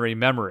documentary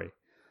Memory,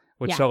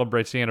 which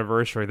celebrates the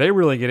anniversary, they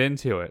really get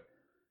into it.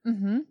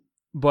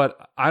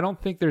 But I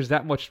don't think there's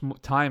that much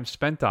time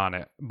spent on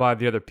it by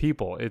the other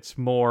people. It's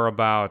more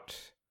about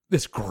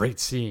this great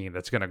scene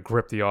that's going to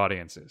grip the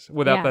audiences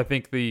without, I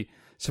think, the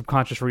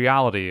subconscious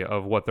reality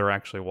of what they're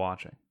actually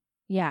watching.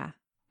 Yeah.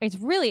 It's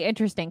really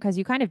interesting because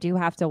you kind of do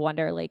have to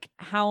wonder like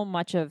how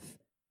much of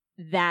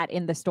that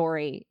in the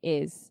story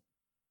is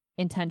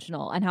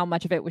intentional and how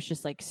much of it was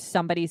just like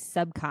somebody's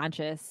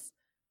subconscious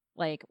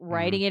like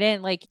writing it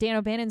in. Like Dan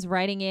O'Bannon's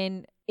writing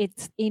in,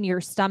 it's in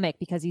your stomach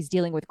because he's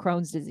dealing with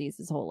Crohn's disease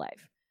his whole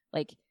life.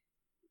 Like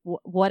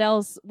what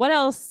else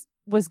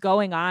was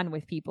going on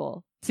with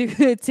people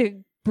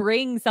to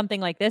bring something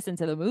like this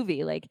into the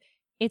movie? Like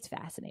it's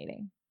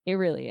fascinating. It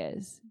really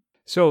is.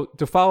 So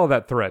to follow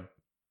that thread,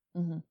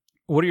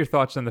 what are your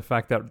thoughts on the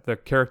fact that the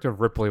character of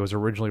Ripley was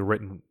originally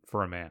written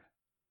for a man?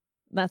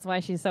 That's why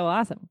she's so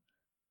awesome.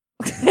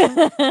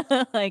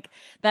 Like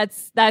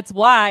that's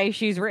why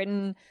she's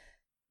written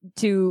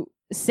to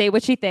say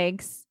what she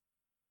thinks,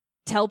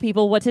 tell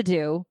people what to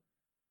do,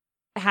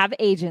 have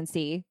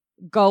agency,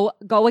 go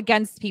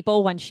against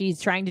people when she's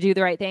trying to do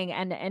the right thing,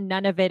 and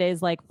none of it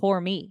is like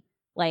for me.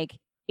 Like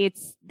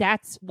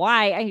that's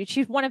why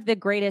she's one of the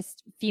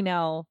greatest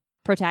female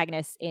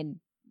protagonists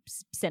in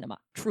cinema.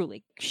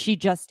 Truly, she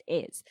just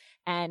is.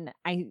 And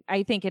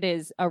I think it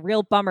is a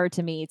real bummer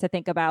to me to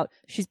think about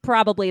she's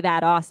probably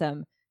that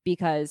awesome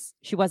because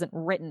she wasn't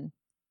written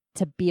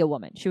to be a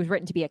woman. She was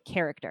written to be a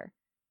character.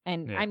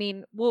 And I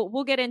mean,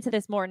 we'll get into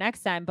this more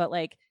next time, but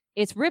like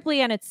it's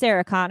Ripley and it's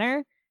Sarah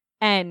Connor,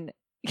 and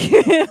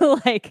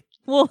like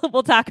we'll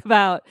talk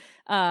about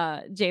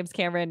James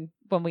Cameron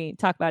when we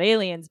talk about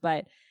Aliens,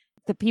 but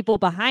the people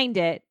behind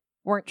it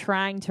weren't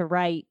trying to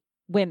write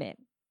women.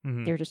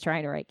 They're just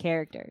trying to write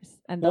characters.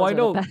 And I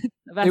know the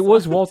best it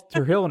was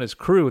Walter Hill and his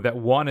crew that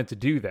wanted to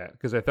do that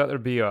because I thought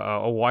there'd be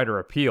a wider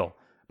appeal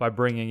by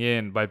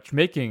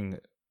making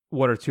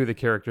one or two of the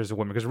characters a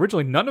women, because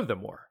originally none of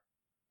them were.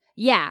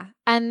 Yeah.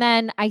 And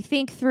then I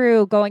think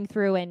going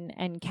through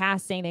and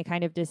casting, they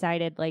kind of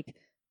decided like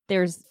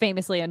there's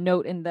famously a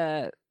note in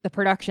the the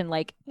production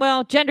like,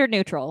 well, gender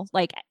neutral,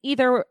 like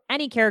either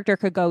any character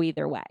could go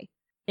either way.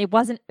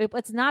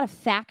 It's not a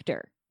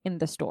factor in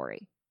the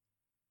story.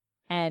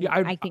 And Yeah,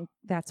 I think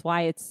that's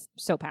why it's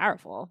so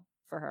powerful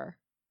for her.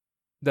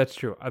 That's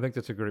true. I think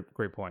that's a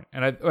great point.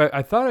 And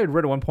I thought I'd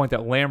read at one point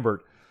that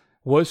Lambert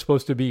was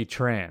supposed to be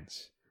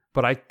trans,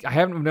 but I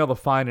haven't been able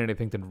to find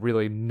anything to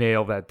really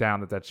nail that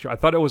down that's true. I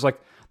thought it was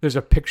like there's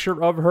a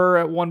picture of her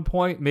at one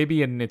point,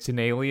 maybe it's in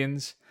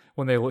Aliens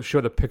when they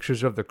show the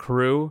pictures of the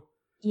crew.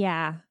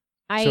 Yeah.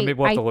 So maybe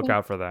we'll have to look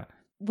out for that.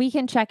 We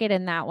can check it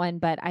in that one,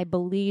 but I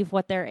believe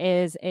what there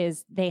is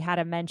they had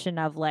a mention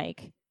of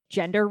like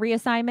gender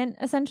reassignment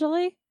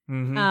essentially.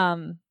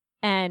 Mm-hmm.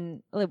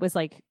 And it was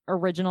like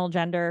original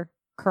gender,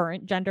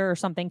 current gender, or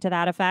something to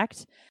that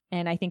effect.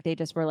 And I think they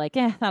just were like,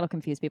 that'll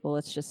confuse people.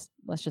 Let's just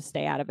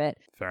stay out of it.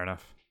 Fair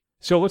enough.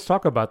 So let's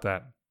talk about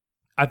that.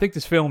 I think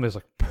this film is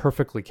like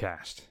perfectly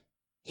cast.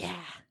 Yeah.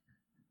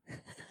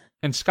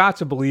 And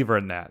Scott's a believer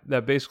in that.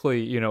 That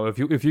basically,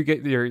 if you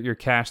get your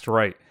cast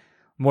right,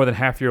 more than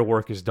half your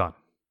work is done.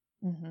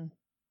 Mm-hmm.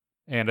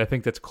 And I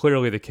think that's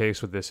clearly the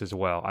case with this as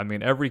well. I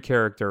mean, every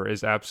character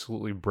is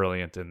absolutely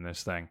brilliant in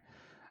this thing.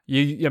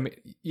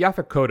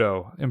 Yaphet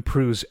Kotto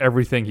improves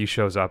everything he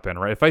shows up in,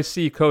 right? If I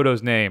see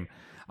Kotto's name,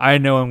 I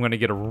know I'm going to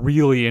get a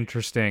really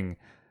interesting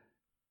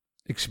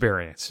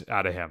experience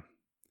out of him.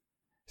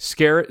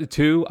 Scarrett,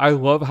 too. I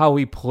love how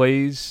he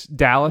plays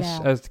Dallas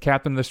as the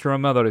captain of the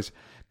Nostromo, that is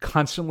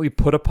constantly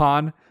put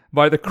upon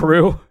by the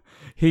crew.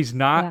 He's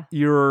not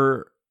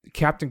your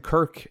Captain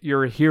Kirk,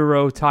 your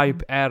hero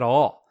type at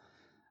all,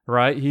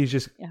 right? He's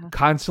just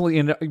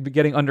constantly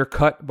getting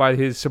undercut by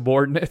his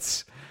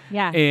subordinates.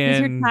 Yeah,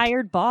 and he's your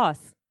tired boss.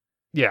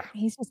 Yeah.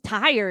 He's just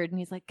tired, and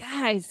he's like,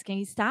 guys, can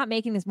you stop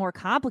making this more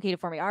complicated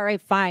for me? All right,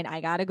 fine.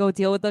 I got to go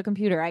deal with the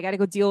computer. I got to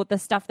go deal with the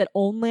stuff that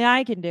only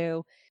I can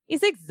do.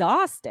 He's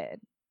exhausted.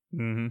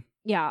 Mm-hmm.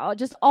 Yeah,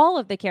 just all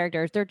of the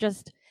characters.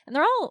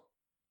 They're all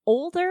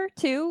older,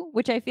 too,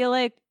 which I feel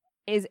like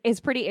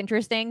is pretty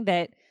interesting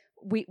that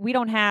we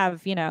don't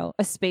have,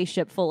 a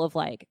spaceship full of,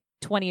 like,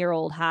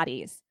 20-year-old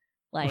hotties.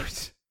 Like...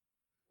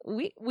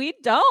 We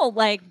don't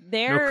like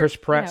they're no Chris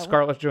Pratt,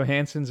 Scarlett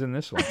Johansson's in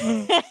this one.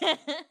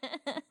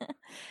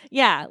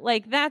 Yeah,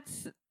 like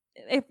that's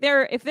if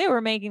they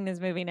were making this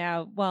movie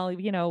now, well,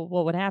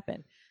 what would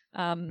happen?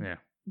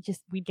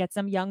 Just we'd get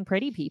some young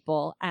pretty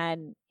people,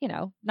 and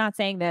not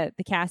saying that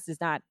the cast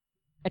is not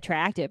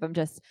attractive. I'm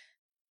just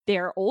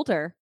they're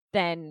older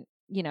than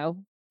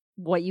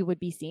what you would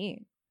be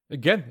seeing.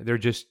 Again, they're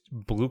just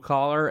blue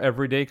collar,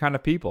 everyday kind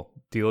of people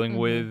dealing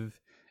with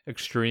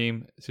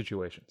extreme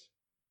situations.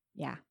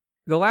 Yeah.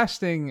 The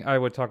last thing I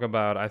would talk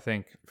about, I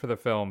think, for the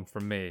film, for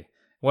me,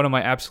 one of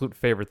my absolute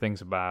favorite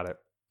things about it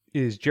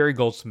is Jerry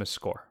Goldsmith's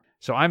score.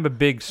 So I'm a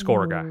big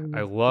score guy.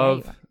 I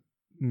love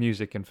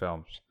music in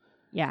films.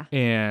 Yeah.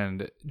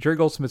 And Jerry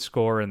Goldsmith's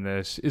score in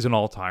this is an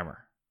all-timer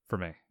for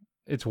me.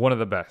 It's one of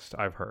the best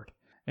I've heard.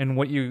 And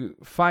what you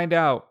find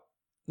out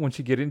once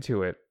you get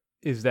into it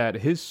is that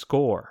his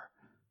score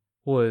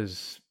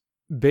was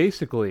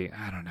basically,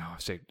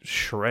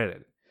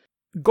 shredded.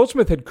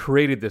 Goldsmith had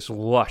created this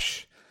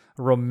lush,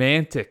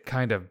 romantic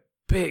kind of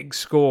big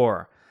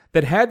score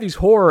that had these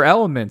horror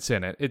elements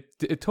in it.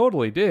 It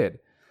totally did.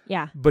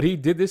 Yeah. But he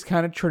did this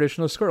kind of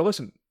traditional score.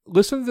 Listen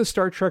to the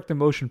Star Trek The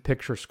Motion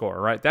Picture score,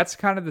 right? That's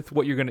kind of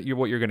what you're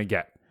gonna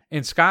get.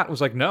 And Scott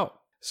was like, no.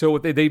 So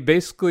they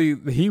basically,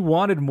 he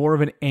wanted more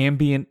of an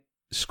ambient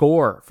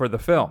score for the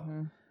film.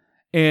 Mm-hmm.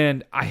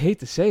 And I hate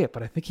to say it,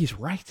 but I think he's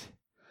right.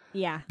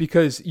 Yeah.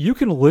 Because you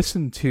can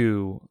listen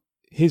to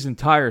his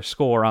entire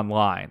score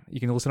online.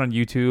 You can listen on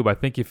YouTube. I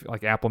think if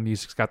like Apple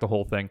Music's got the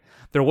whole thing.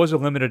 There was a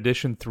limited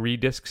edition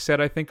 3-disc set,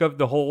 I think, of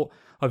the whole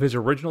of his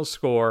original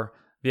score,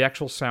 the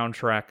actual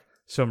soundtrack,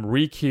 some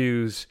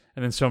recues,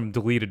 and then some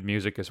deleted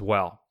music as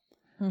well.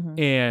 Mm-hmm.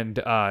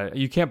 And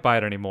you can't buy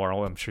it anymore.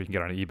 Well, I'm sure you can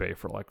get it on eBay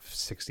for like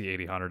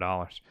 $60, $80,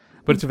 $100.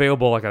 But it's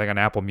available like on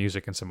Apple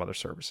Music and some other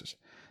services.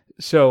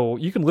 So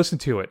you can listen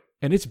to it,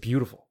 and it's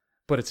beautiful.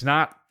 But it's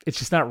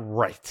just not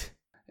right.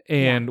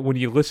 And when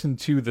you listen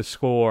to the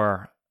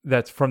score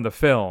that's from the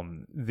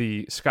film,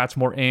 the Scott's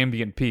more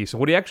ambient piece. So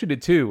what he actually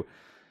did too,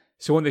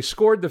 so when they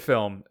scored the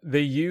film,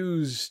 they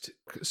used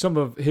some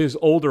of his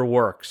older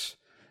works.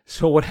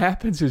 So what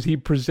happens is he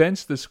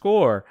presents the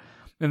score,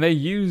 and they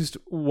used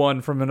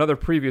one from another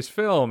previous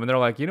film, and they're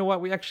like, you know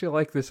what, we actually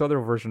like this other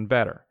version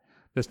better,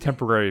 this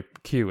temporary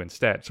cue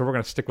instead. So we're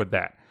going to stick with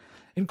that.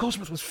 And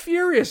Goldsmith was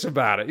furious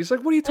about it. He's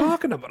like, what are you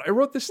talking about? I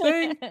wrote this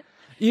thing.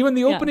 Even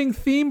the opening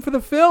theme for the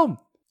film.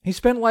 He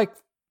spent like,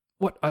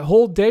 a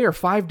whole day or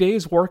 5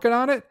 days working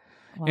on it?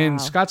 Wow.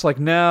 And Scott's like,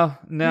 no,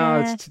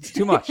 it's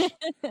too much.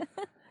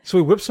 So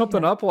he whipped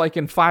something up like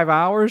in 5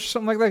 hours,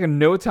 something like that, in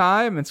no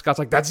time. And Scott's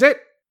like, that's it.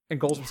 And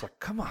Goldsmith's like,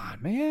 come on,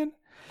 man.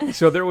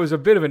 So there was a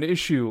bit of an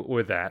issue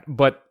with that.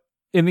 But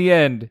in the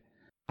end,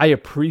 I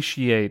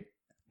appreciate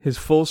his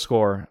full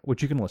score,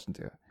 which you can listen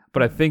to.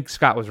 But I think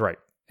Scott was right.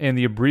 And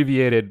the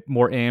abbreviated,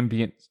 more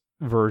ambient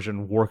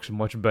version works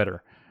much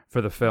better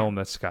for the film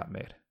that Scott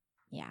made.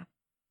 Yeah.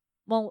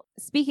 Well,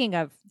 speaking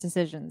of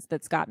decisions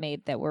that Scott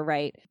made that were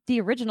right,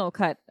 the original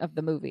cut of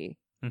the movie,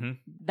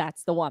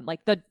 that's the one.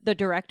 Like the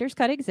director's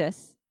cut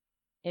exists.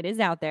 It is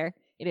out there.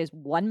 It is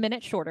 1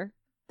 minute shorter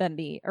than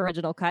the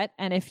original cut.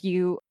 And if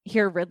you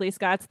hear Ridley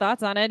Scott's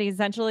thoughts on it, he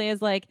essentially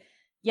is like,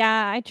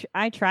 yeah,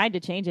 I tried to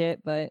change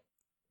it, but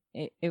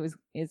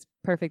it's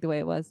perfect the way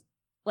it was.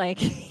 Like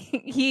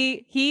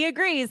he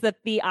agrees that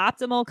the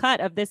optimal cut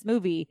of this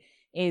movie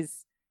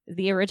is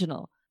the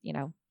original. You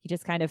know, he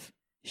just kind of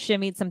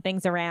shimmied some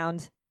things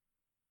around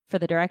for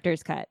the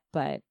director's cut,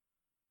 but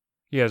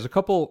yeah, there's a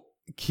couple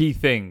key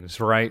things,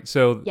 right?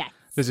 So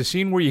there's a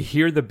scene where you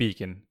hear the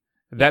beacon.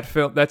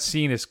 That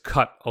scene is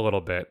cut a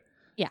little bit.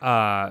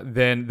 Yeah.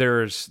 Then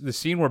there's the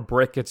scene where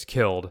Brick gets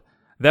killed.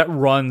 That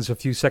runs a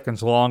few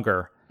seconds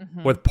longer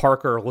with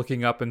Parker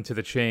looking up into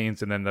the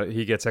chains, and then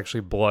he gets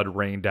actually blood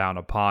rained down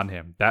upon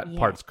him. That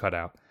part's cut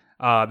out.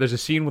 There's a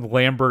scene with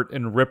Lambert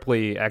and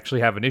Ripley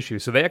actually have an issue.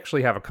 So they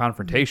actually have a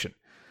confrontation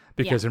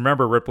because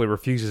remember, Ripley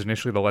refuses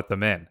initially to let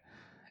them in.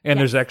 And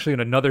there's actually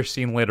another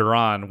scene later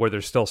on where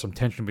there's still some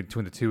tension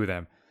between the two of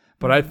them.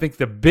 But I think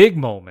the big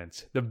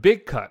moment, the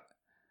big cut,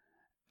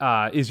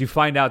 is you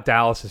find out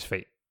Dallas's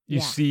fate. You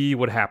see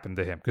what happened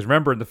to him. Because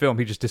remember, in the film,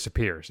 he just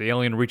disappears. The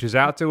alien reaches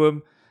out to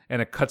him, and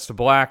it cuts to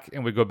black,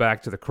 and we go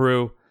back to the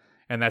crew,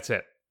 and that's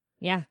it.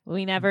 Yeah,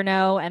 we never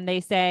know. And they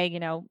say, you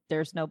know,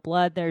 there's no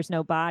blood, there's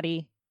no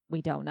body.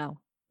 We don't know.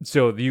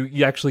 So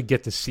you actually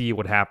get to see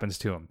what happens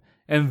to him.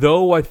 And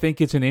though I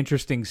think it's an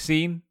interesting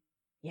scene,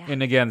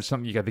 and again,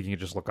 something I think you can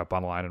just look up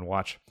online and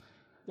watch.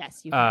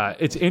 Yes,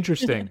 it's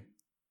interesting.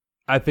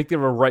 I think they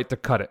were right to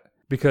cut it.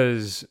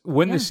 Because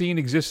when the scene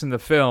exists in the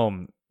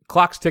film,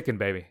 clock's ticking,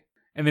 baby.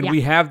 And then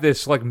we have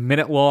this like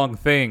minute-long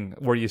thing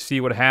where you see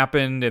what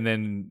happened, and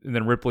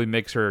then Ripley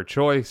makes her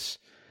choice,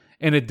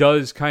 and it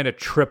does kind of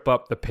trip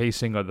up the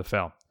pacing of the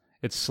film.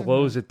 It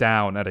slows it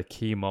down at a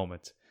key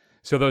moment.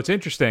 So though it's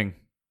interesting,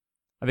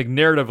 I think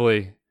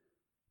narratively,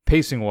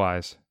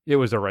 pacing-wise, it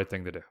was the right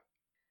thing to do.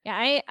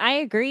 Yeah, I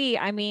agree.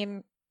 I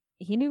mean,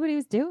 he knew what he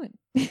was doing.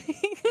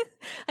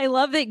 I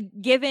love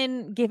that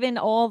given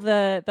all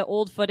the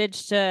old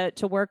footage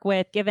to work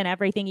with, given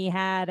everything he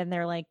had, and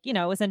they're like, you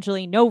know,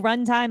 essentially no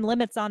runtime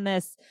limits on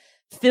this.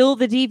 Fill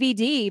the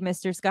DVD,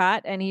 Mr.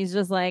 Scott. And he's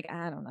just like,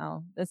 I don't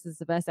know. This is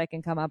the best I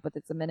can come up with.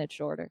 It's a minute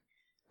shorter.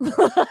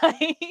 Let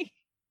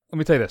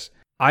me tell you this.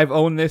 I've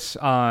owned this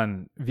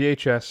on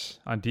VHS,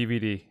 on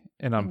DVD,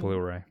 and on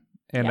Blu-ray.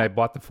 And I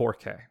bought the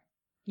 4K.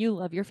 You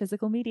love your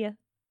physical media.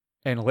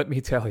 And let me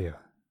tell you,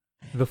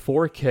 the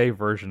 4K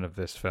version of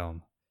this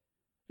film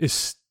is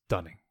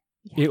stunning.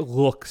 Yeah. It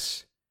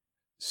looks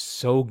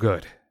so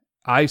good.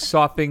 I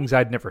saw things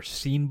I'd never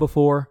seen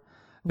before.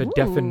 The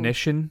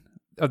definition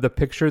of the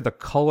picture, the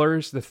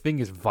colors, the thing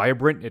is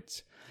vibrant.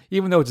 It's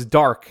even though it's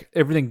dark,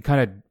 everything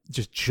kind of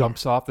just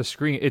jumps off the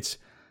screen. It's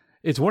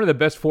one of the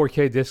best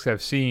 4K discs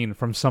I've seen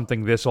from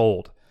something this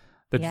old.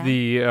 The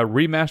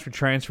remastered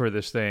transfer of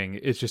this thing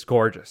is just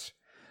gorgeous.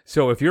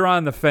 So if you're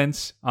on the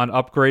fence on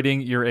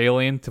upgrading your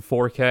Alien to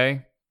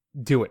 4K,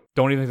 do it.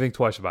 Don't even think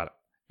twice about it.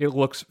 It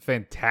looks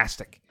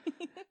fantastic.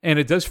 And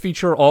it does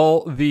feature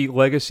all the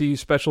legacy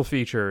special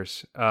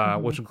features,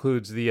 which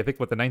includes the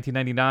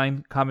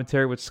 1999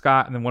 commentary with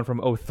Scott, and then one from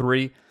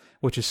 2003,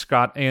 which is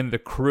Scott and the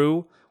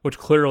crew, which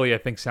clearly I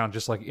think sound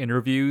just like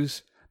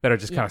interviews that are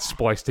just kind of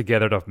spliced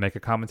together to make a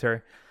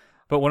commentary.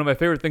 But one of my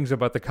favorite things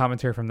about the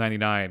commentary from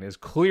 99 is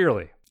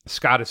clearly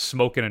Scott is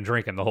smoking and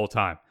drinking the whole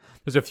time.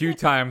 There's a few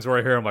times where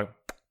I hear him like,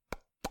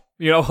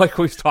 you know, like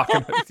he's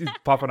talking, he's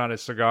puffing on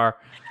his cigar.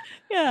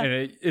 Yeah.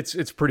 And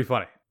it's pretty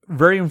funny.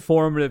 Very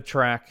informative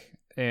track.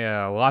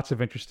 Lots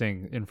of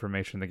interesting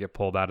information that get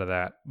pulled out of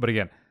that. But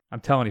again, I'm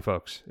telling you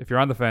folks, if you're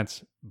on the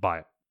fence, buy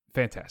it.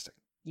 Fantastic.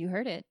 You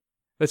heard it.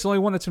 That's the only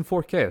one that's in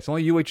 4K. It's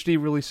only UHD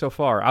released so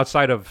far,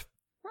 outside of,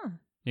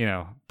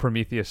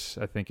 Prometheus,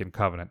 I think, and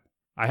Covenant.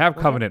 I have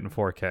Covenant in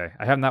 4K.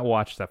 I have not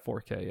watched that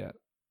 4K yet.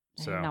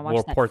 So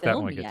we'll report that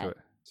when we get to it.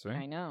 See?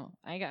 I know.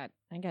 I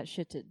got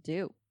shit to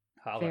do.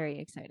 Holla. Very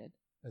excited.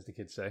 As the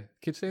kids say.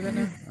 Kids say that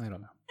now? I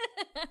don't know.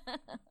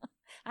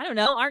 I don't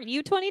know. Aren't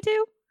you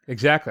 22?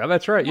 Exactly. Oh,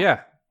 that's right.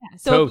 Yeah.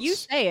 So Totes. If you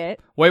say it.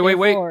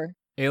 Wait.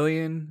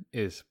 Alien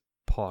is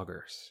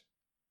poggers.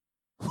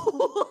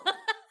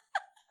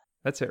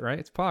 That's it, right?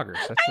 It's poggers.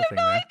 That's the thing,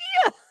 man.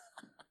 Idea.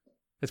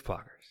 It's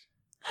poggers.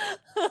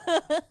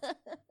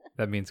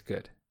 That means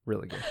good.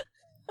 Really good.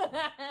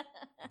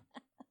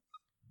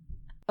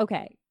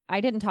 Okay. I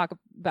didn't talk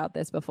about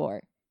this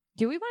before.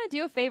 Do we want to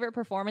do a favorite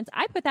performance?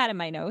 I put that in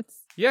my notes.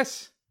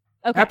 Yes.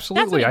 Okay.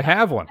 Absolutely. I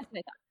have one.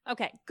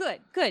 Okay.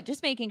 Good.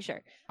 Just making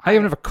sure. I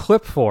even have a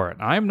clip for it.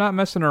 I'm not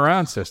messing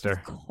around, sister.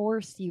 Of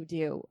course you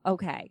do.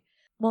 Okay.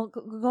 Well,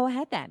 go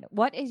ahead then.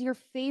 What is your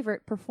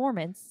favorite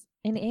performance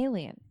in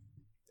Alien?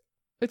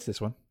 It's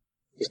this one.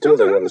 You still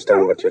don't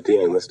understand what you're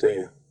dealing with, do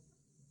you?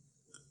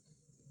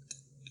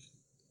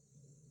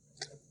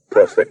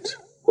 Perfect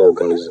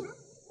organism.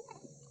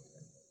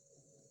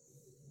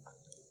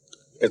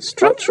 Its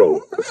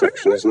structural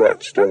perfection is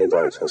matched only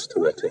by its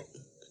hostility.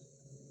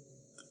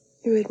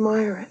 You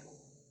admire it.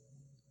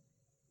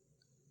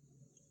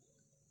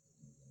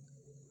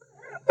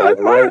 I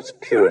admire its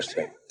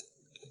purity.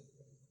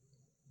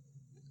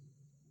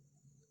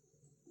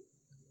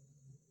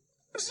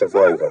 A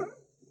survivor.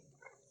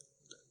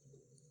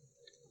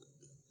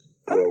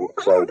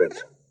 Unclouded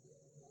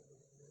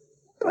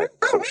by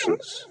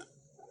conscience,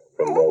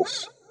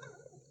 remorse,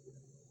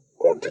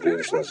 or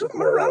delusions of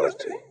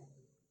morality.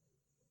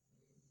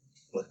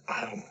 Look,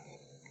 I've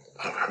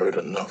heard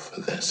enough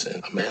of this,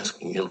 and I'm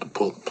asking you to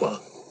pull the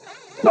plug.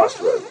 Last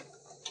word.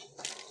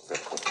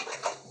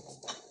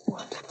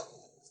 What?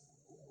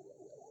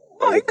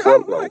 I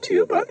can't lie to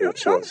you about your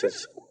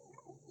chances,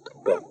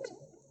 but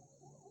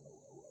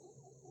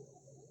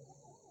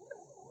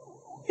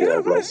you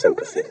have my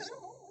sympathies.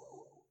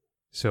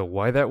 So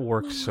why that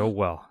works so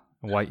well,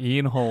 and why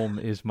Ian Holm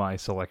is my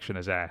selection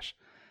as Ash,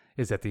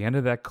 is at the end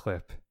of that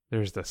clip,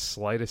 there's the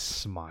slightest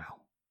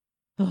smile.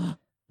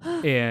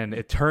 And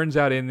it turns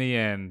out in the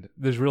end,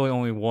 there's really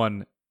only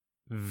one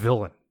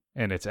villain,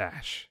 and it's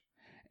Ash.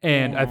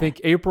 And I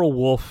think April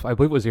Wolf, I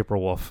believe it was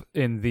April Wolf,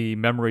 in the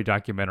Memory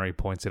documentary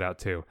points it out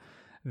too,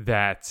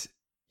 that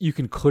you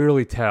can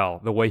clearly tell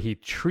the way he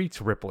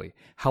treats Ripley,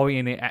 how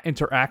he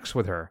interacts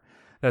with her,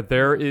 that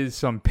there is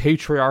some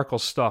patriarchal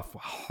stuff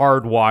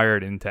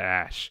hardwired into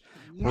Ash,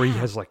 where he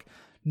has like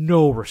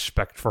no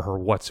respect for her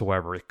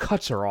whatsoever. He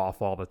cuts her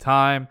off all the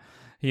time.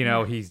 You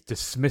know, he's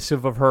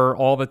dismissive of her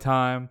all the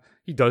time.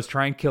 He does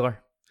try and kill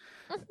her.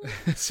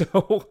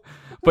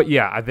 But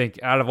yeah, I think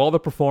out of all the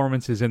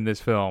performances in this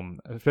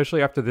film,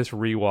 especially after this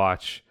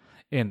rewatch,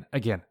 and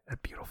again, a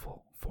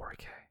beautiful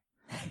 4K,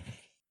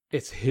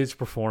 it's his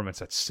performance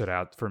that stood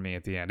out for me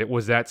at the end. It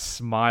was that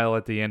smile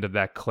at the end of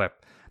that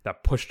clip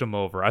that pushed him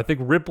over. I think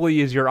Ripley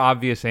is your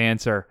obvious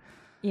answer.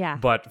 Yeah.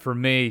 But for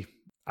me,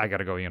 I got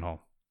to go Ian Holm.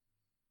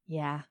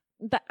 Yeah.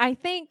 I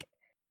think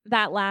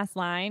that last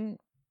line,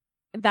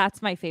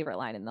 that's my favorite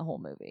line in the whole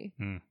movie.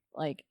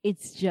 Like,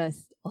 it's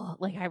just,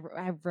 like I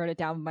wrote it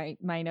down in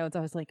my notes.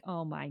 I was like,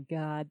 oh my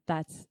God,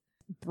 that's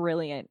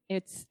brilliant.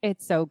 It's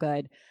so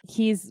good.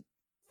 He's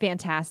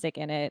fantastic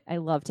in it. I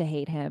love to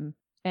hate him.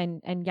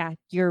 And yeah,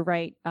 you're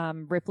right.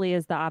 Ripley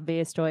is the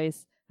obvious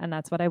choice. And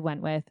that's what I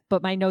went with.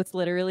 But my notes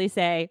literally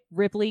say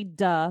Ripley,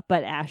 duh,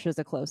 but Ash is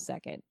a close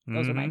second.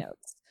 Those are my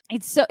notes.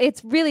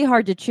 It's really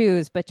hard to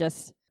choose, but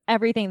just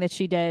everything that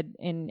she did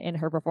in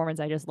her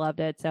performance, I just loved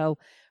it. So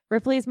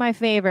Ripley's my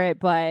favorite,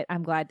 but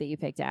I'm glad that you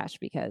picked Ash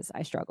because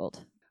I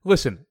struggled.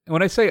 Listen,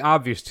 when I say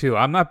obvious too,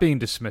 I'm not being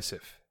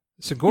dismissive.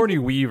 Sigourney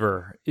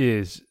Weaver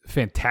is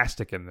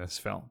fantastic in this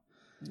film.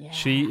 Yeah.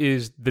 She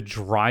is the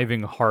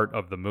driving heart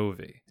of the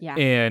movie. Yeah.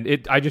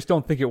 And I just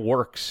don't think it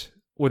works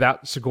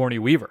without Sigourney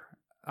Weaver.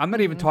 I'm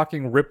not even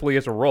talking Ripley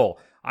as a role.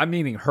 I'm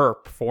meaning her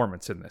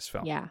performance in this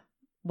film. Yeah.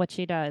 What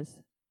she does.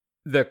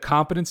 The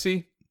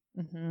competency,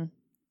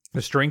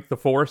 the strength, the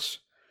force,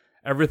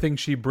 everything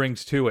she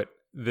brings to it,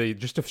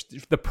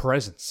 the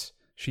presence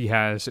she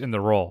has in the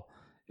role.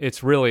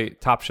 It's really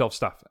top shelf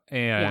stuff.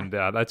 And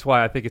that's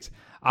why I think it's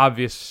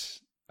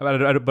obvious.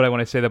 But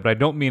when I say that, but I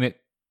don't mean it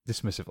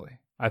dismissively.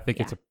 I think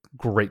it's a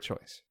great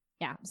choice.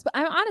 Yeah.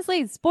 I'm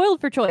honestly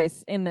spoiled for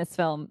choice in this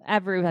film.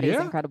 Everybody's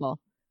incredible.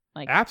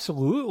 Like,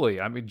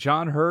 absolutely. I mean,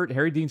 John Hurt,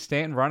 Harry Dean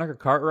Stanton, Veronica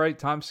Cartwright,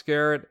 Tom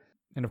Skerritt,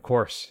 and of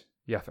course,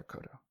 Yaphet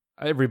Kotto.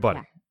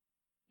 Everybody.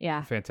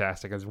 Yeah.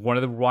 Fantastic. That's one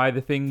of why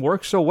the thing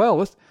works so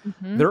well.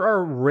 There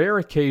are rare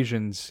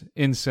occasions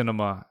in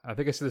cinema, I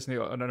think I said this in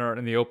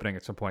the opening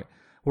at some point,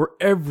 where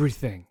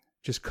everything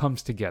just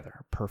comes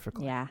together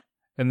perfectly. Yeah.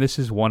 And this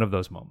is one of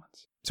those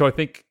moments. So I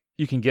think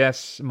you can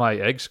guess my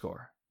egg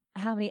score.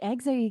 How many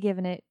eggs are you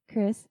giving it,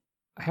 Chris?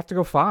 I have to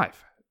go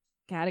 5.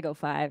 Gotta go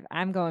 5.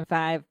 I'm going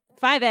 5.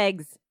 5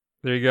 eggs.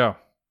 There you go.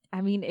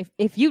 I mean,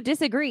 if you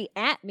disagree,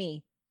 at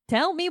me.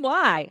 Tell me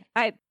why.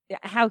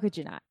 How could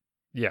you not?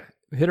 Yeah.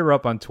 Hit her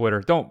up on Twitter.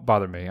 Don't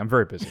bother me. I'm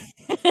very busy.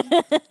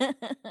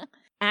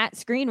 At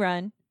Screen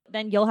Run.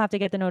 Then you'll have to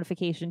get the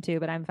notification too,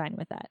 but I'm fine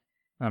with that.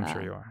 I'm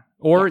sure you are.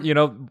 Or,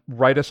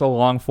 write us a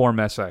long form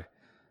essay.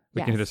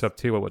 We can hit us up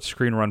too at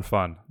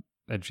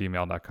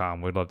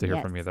screenrunfun@gmail.com. We'd love to hear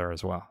from you there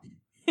as well.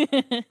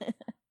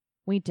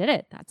 We did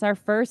it. That's our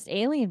first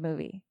Alien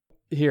movie.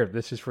 Here,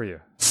 this is for you.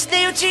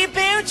 Snoochie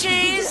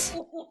boochies!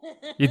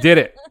 You did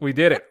it. We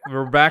did it.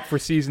 We're back for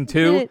season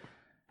 2.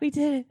 We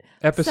did it.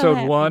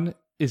 Episode 1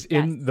 is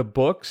in the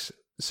books.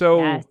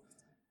 So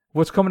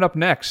what's coming up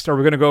next? Are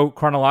we going to go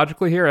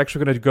chronologically here?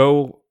 Actually going to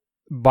go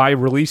by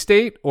release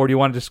date? Or do you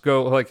want to just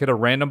go hit a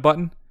random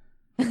button?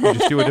 And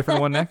just do a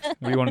different one next?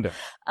 What do you want to do?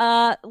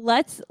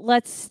 Let's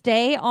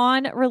stay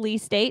on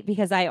release date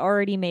because I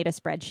already made a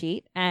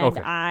spreadsheet and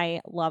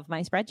I love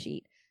my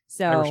spreadsheet.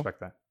 So I respect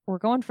that. We're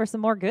going for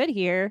some more good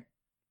here.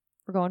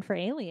 We're going for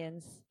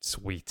Aliens.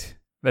 Sweet.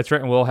 That's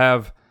right. And we'll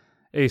have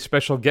a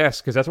special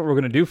guest because that's what we're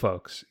going to do,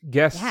 folks.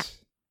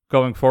 Guests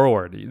going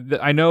forward.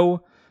 I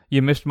know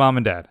you missed Mom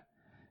and Dad.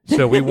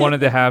 So we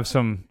wanted to have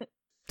some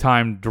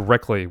time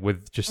directly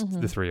with just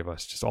the three of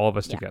us, just all of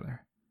us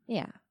together.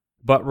 Yeah.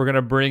 But we're going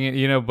to bring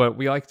it, but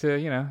we like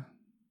to,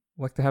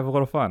 like to have a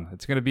little fun.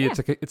 It's going to be,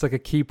 it's like a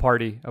key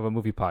party of a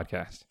movie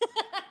podcast.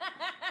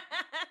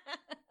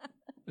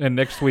 And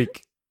next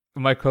week,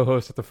 my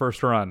co-host at the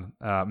First Run,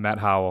 Matt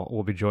Howell,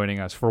 will be joining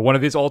us for one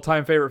of his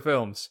all-time favorite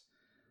films,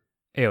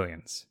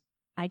 Aliens.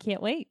 I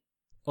can't wait.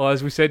 Well,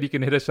 as we said, you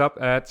can hit us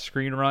up at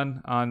Screen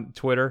Run on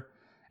Twitter,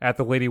 at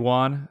the Lady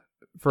Wan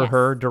for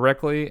her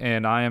directly,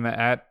 and I am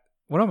at,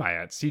 what am I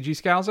at? CG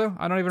Scalzo?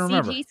 I don't even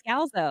remember. CG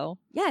Scalzo.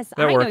 Yes,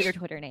 That I know works. your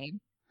Twitter name.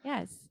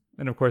 Yes.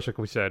 And of course, like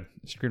we said,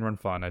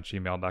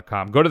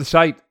 screenrunfun@gmail.com. Go to the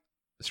site,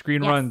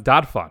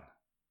 screenrun.fun.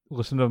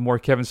 Listen to more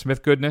Kevin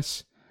Smith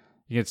goodness.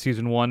 You get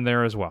season 1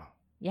 there as well.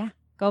 Yeah.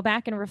 Go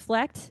back and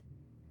reflect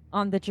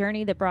on the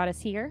journey that brought us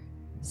here.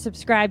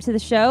 Subscribe to the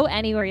show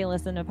anywhere you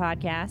listen to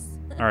podcasts.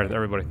 All right,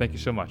 everybody. Thank you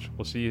so much.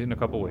 We'll see you in a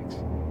couple weeks.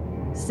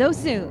 So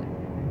soon.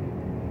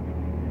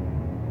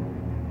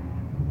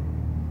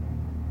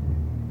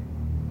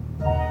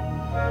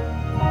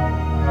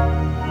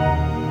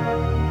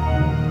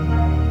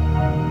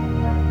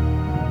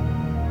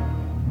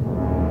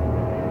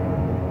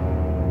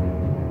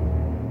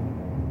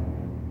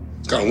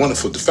 It's got a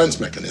wonderful defense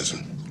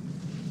mechanism.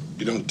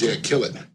 You don't dare kill it.